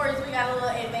telling the stories, we got a little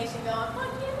animation going.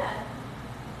 Fuck yeah.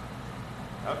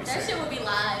 That'd be That sick. shit would be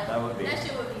live. That would be. That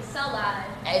shit would be so live.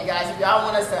 Hey guys, if y'all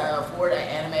want us to afford an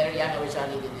animator, y'all know what y'all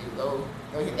need to do. Go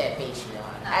hit that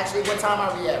Patreon. Actually, what time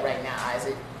are we at right now,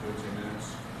 Isaac? 15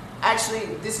 minutes. Actually,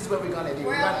 this is what we're gonna do. We're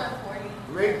We're at gonna- 140.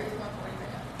 Rick? It's 140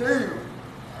 right now. Damn.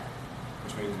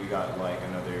 Which means we got like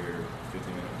another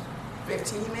 50 minutes.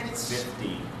 15 minutes?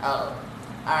 50. Oh.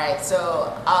 Alright,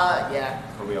 so, yeah.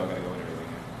 Before we all gotta go and everything.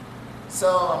 So,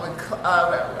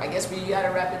 I guess we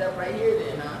gotta wrap it up right here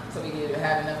then, huh? So we can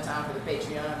have enough time for the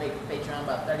Patreon. Make the Patreon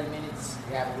about 30 minutes.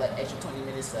 We have an extra 20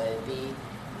 minutes to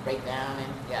break down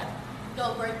and, yeah.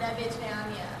 Go break that bitch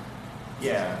down, yeah.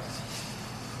 Yeah.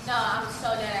 No, I'm so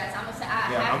dead ass. I'm gonna say, I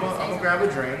Yeah, have I'm to say gonna something. grab a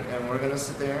drink and we're gonna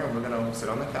sit there and we're gonna sit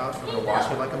on the couch. We're gonna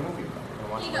watch it like a movie. We're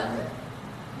gonna watch Here it you like a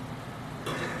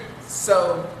go. movie.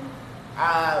 So,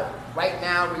 right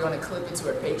now we're gonna clip into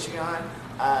our Patreon.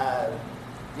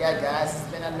 Yeah, guys, it's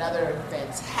been another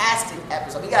fantastic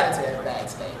episode. We got into that bag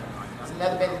today.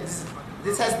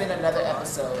 This has been another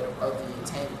episode of the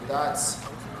Tangled Thoughts.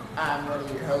 I'm one of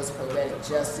your hosts, Poetic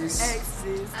Justice.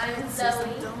 I'm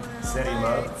Zoe. Steady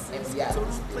love. And we got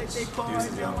this bitch.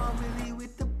 Deuces, y'all.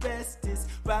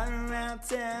 Riding around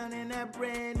town in that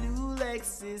brand new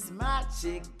Lexus. My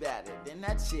chick better than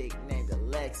that chick named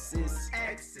Alexis.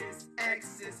 Exes,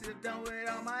 you're done with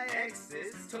all my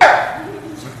exes. Oh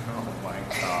my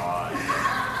god.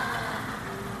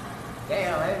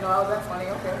 Damn, I didn't know I was that funny.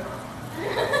 Okay.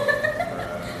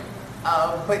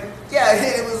 But yeah,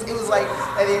 it was like,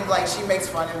 and then like she makes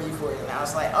fun of me for it, and I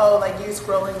was like, oh, like you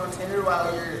scrolling on Tinder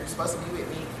while you're supposed to be with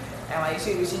me, and like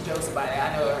she jokes about it.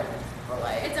 I know her, but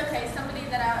like It's okay. Somebody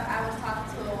that I was talking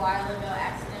to a while ago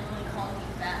accidentally called me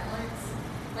fat once.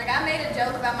 Like, I made a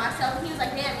joke about myself, and he was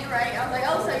like, damn, you're right. I was like,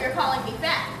 oh, so you're calling me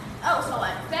fat. Oh, so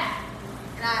I'm fat.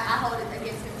 And I hold it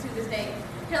against him to this day.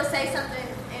 He'll say something,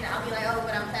 and I'll be like, oh,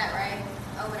 but I'm fat, right?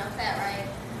 Oh, but I'm fat, right?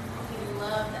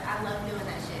 I love doing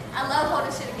that shit. I love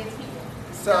holding shit against people.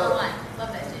 So- Don't lie.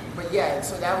 Love that shit. But yeah,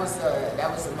 so that was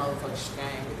the motherfucking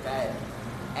strain with that,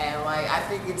 and like I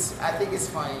think it's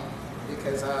funny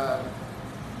because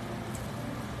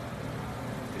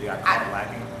You got caught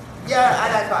lacking. yeah,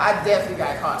 I definitely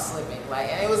got caught slipping. Like,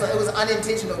 and it was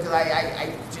unintentional because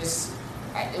I just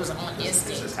it was on It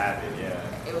instinct. just happened, yeah.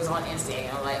 It was on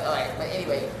instinct. I'm like, all right. But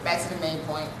anyway, back to the main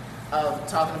point of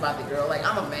talking about the girl. Like,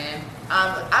 I'm a man.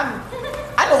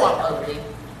 I know I'm ugly.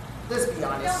 Let's be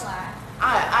honest. Don't lie.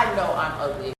 I know I'm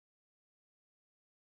ugly.